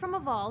know you're from a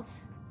vault.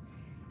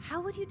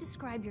 How would you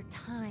describe your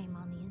time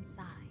on the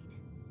inside?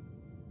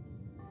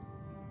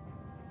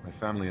 My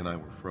family and I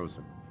were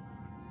frozen.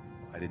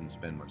 I didn't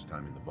spend much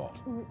time in the vault.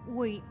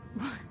 Wait,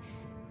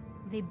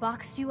 they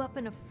boxed you up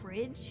in a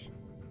fridge?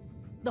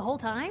 The whole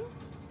time?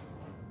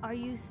 Are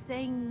you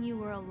saying you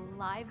were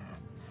alive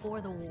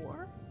before the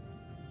war?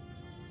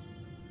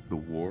 The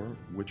war?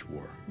 Which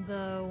war?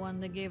 The one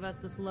that gave us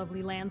this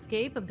lovely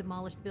landscape of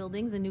demolished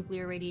buildings and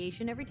nuclear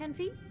radiation every 10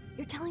 feet?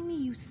 You're telling me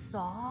you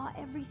saw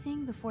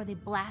everything before they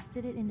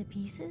blasted it into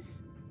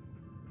pieces?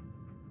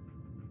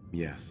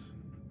 Yes.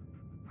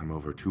 I'm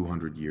over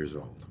 200 years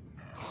old.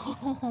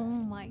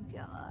 Oh my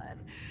god.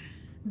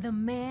 The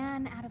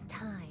man out of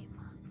time.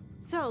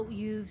 So,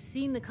 you've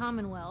seen the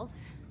Commonwealth,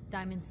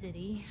 Diamond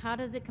City. How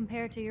does it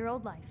compare to your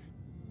old life?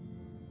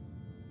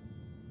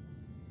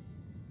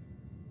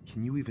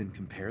 Can you even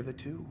compare the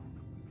two?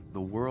 The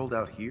world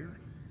out here?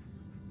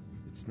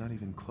 It's not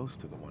even close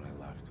to the one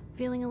I left.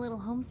 Feeling a little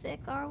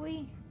homesick, are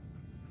we?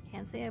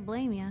 Can't say I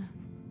blame ya.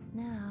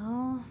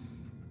 Now,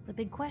 the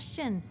big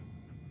question.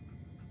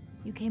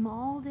 You came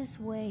all this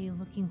way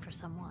looking for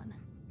someone.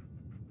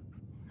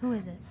 Who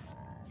is it?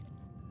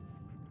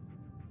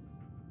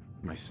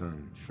 My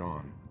son,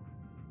 Sean,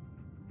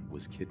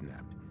 was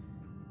kidnapped.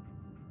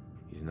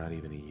 He's not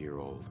even a year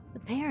old. The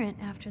parent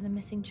after the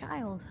missing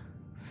child.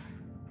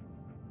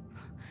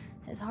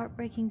 As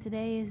heartbreaking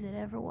today as it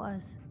ever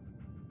was.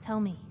 Tell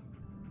me,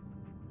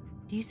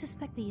 do you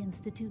suspect the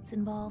Institute's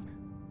involved?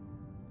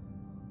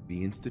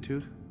 The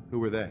Institute? Who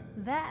were they?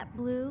 That,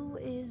 Blue,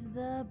 is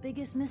the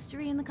biggest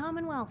mystery in the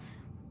Commonwealth.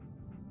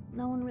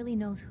 No one really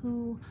knows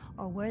who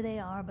or where they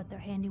are, but their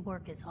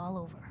handiwork is all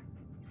over.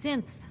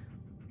 Synths.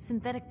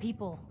 Synthetic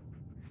people.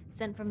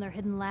 Sent from their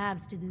hidden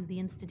labs to do the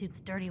Institute's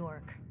dirty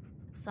work.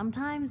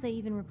 Sometimes they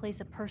even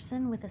replace a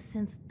person with a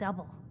synth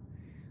double.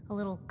 A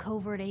little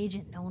covert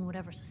agent no one would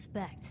ever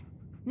suspect.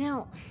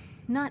 Now,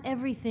 not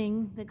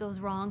everything that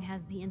goes wrong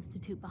has the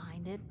Institute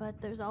behind it,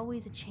 but there's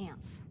always a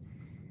chance.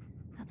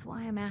 That's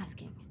why I'm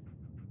asking.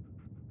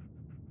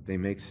 They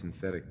make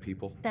synthetic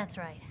people? That's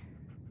right.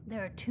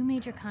 There are two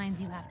major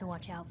kinds you have to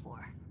watch out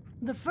for.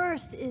 The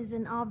first is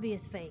an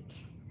obvious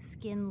fake.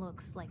 Skin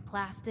looks like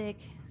plastic,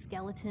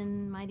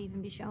 skeleton might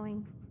even be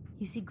showing.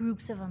 You see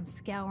groups of them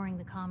scouring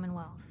the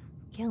Commonwealth,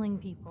 killing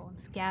people and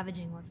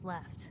scavenging what's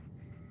left.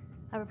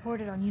 I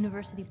reported on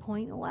University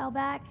Point a while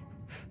back.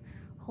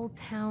 Whole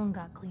town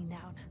got cleaned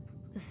out.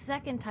 The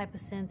second type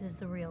of synth is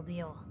the real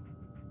deal.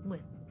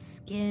 With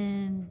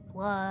skin,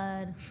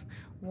 blood,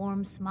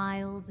 warm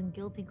smiles, and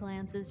guilty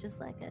glances, just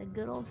like a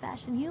good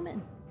old-fashioned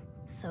human.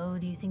 So,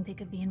 do you think they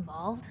could be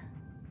involved?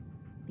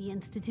 The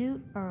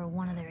Institute, or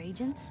one of their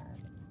agents?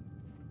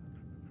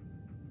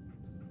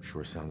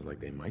 Sure sounds like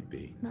they might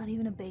be. Not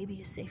even a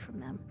baby is safe from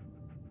them.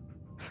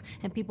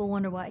 And people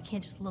wonder why I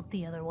can't just look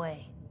the other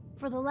way.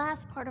 For the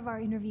last part of our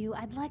interview,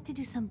 I'd like to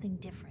do something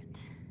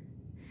different.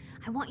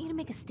 I want you to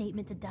make a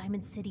statement to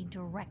Diamond City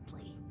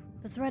directly.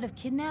 The threat of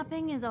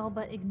kidnapping is all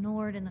but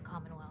ignored in the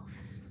Commonwealth.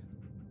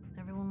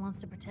 Everyone wants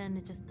to pretend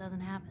it just doesn't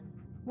happen.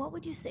 What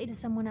would you say to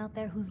someone out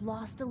there who's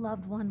lost a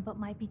loved one but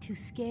might be too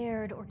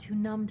scared or too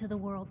numb to the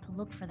world to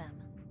look for them?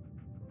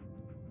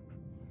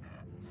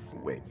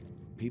 Wait,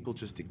 people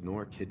just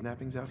ignore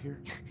kidnappings out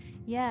here?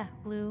 Yeah,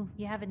 Blue,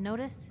 you haven't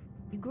noticed?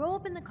 You grow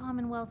up in the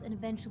Commonwealth and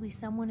eventually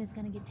someone is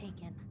gonna get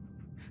taken.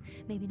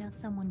 Maybe not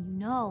someone you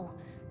know,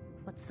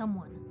 but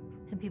someone.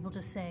 And people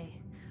just say,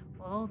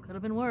 well, could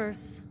have been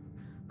worse.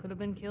 Could have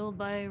been killed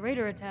by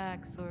raider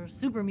attacks, or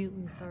super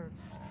mutants, or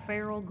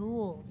feral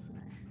ghouls.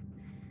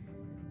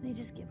 They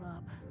just give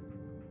up.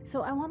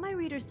 So I want my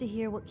readers to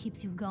hear what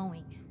keeps you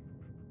going.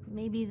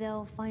 Maybe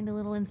they'll find a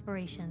little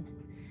inspiration.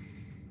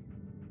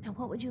 Now,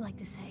 what would you like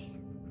to say?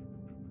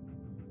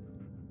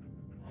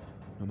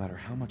 No matter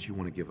how much you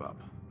want to give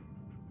up,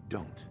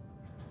 don't.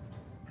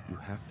 You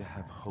have to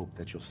have hope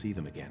that you'll see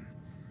them again.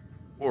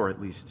 Or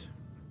at least,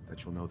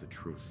 that you'll know the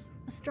truth.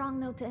 A strong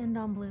note to end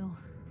on, Blue.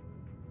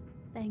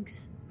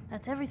 Thanks.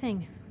 That's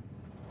everything.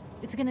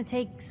 It's gonna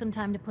take some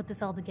time to put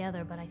this all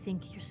together, but I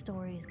think your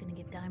story is gonna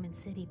give Diamond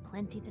City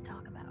plenty to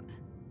talk about.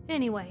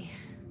 Anyway,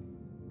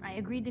 I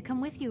agreed to come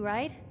with you,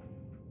 right?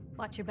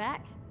 Watch your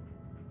back.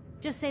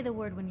 Just say the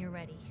word when you're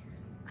ready.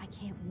 I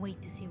can't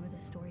wait to see where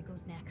this story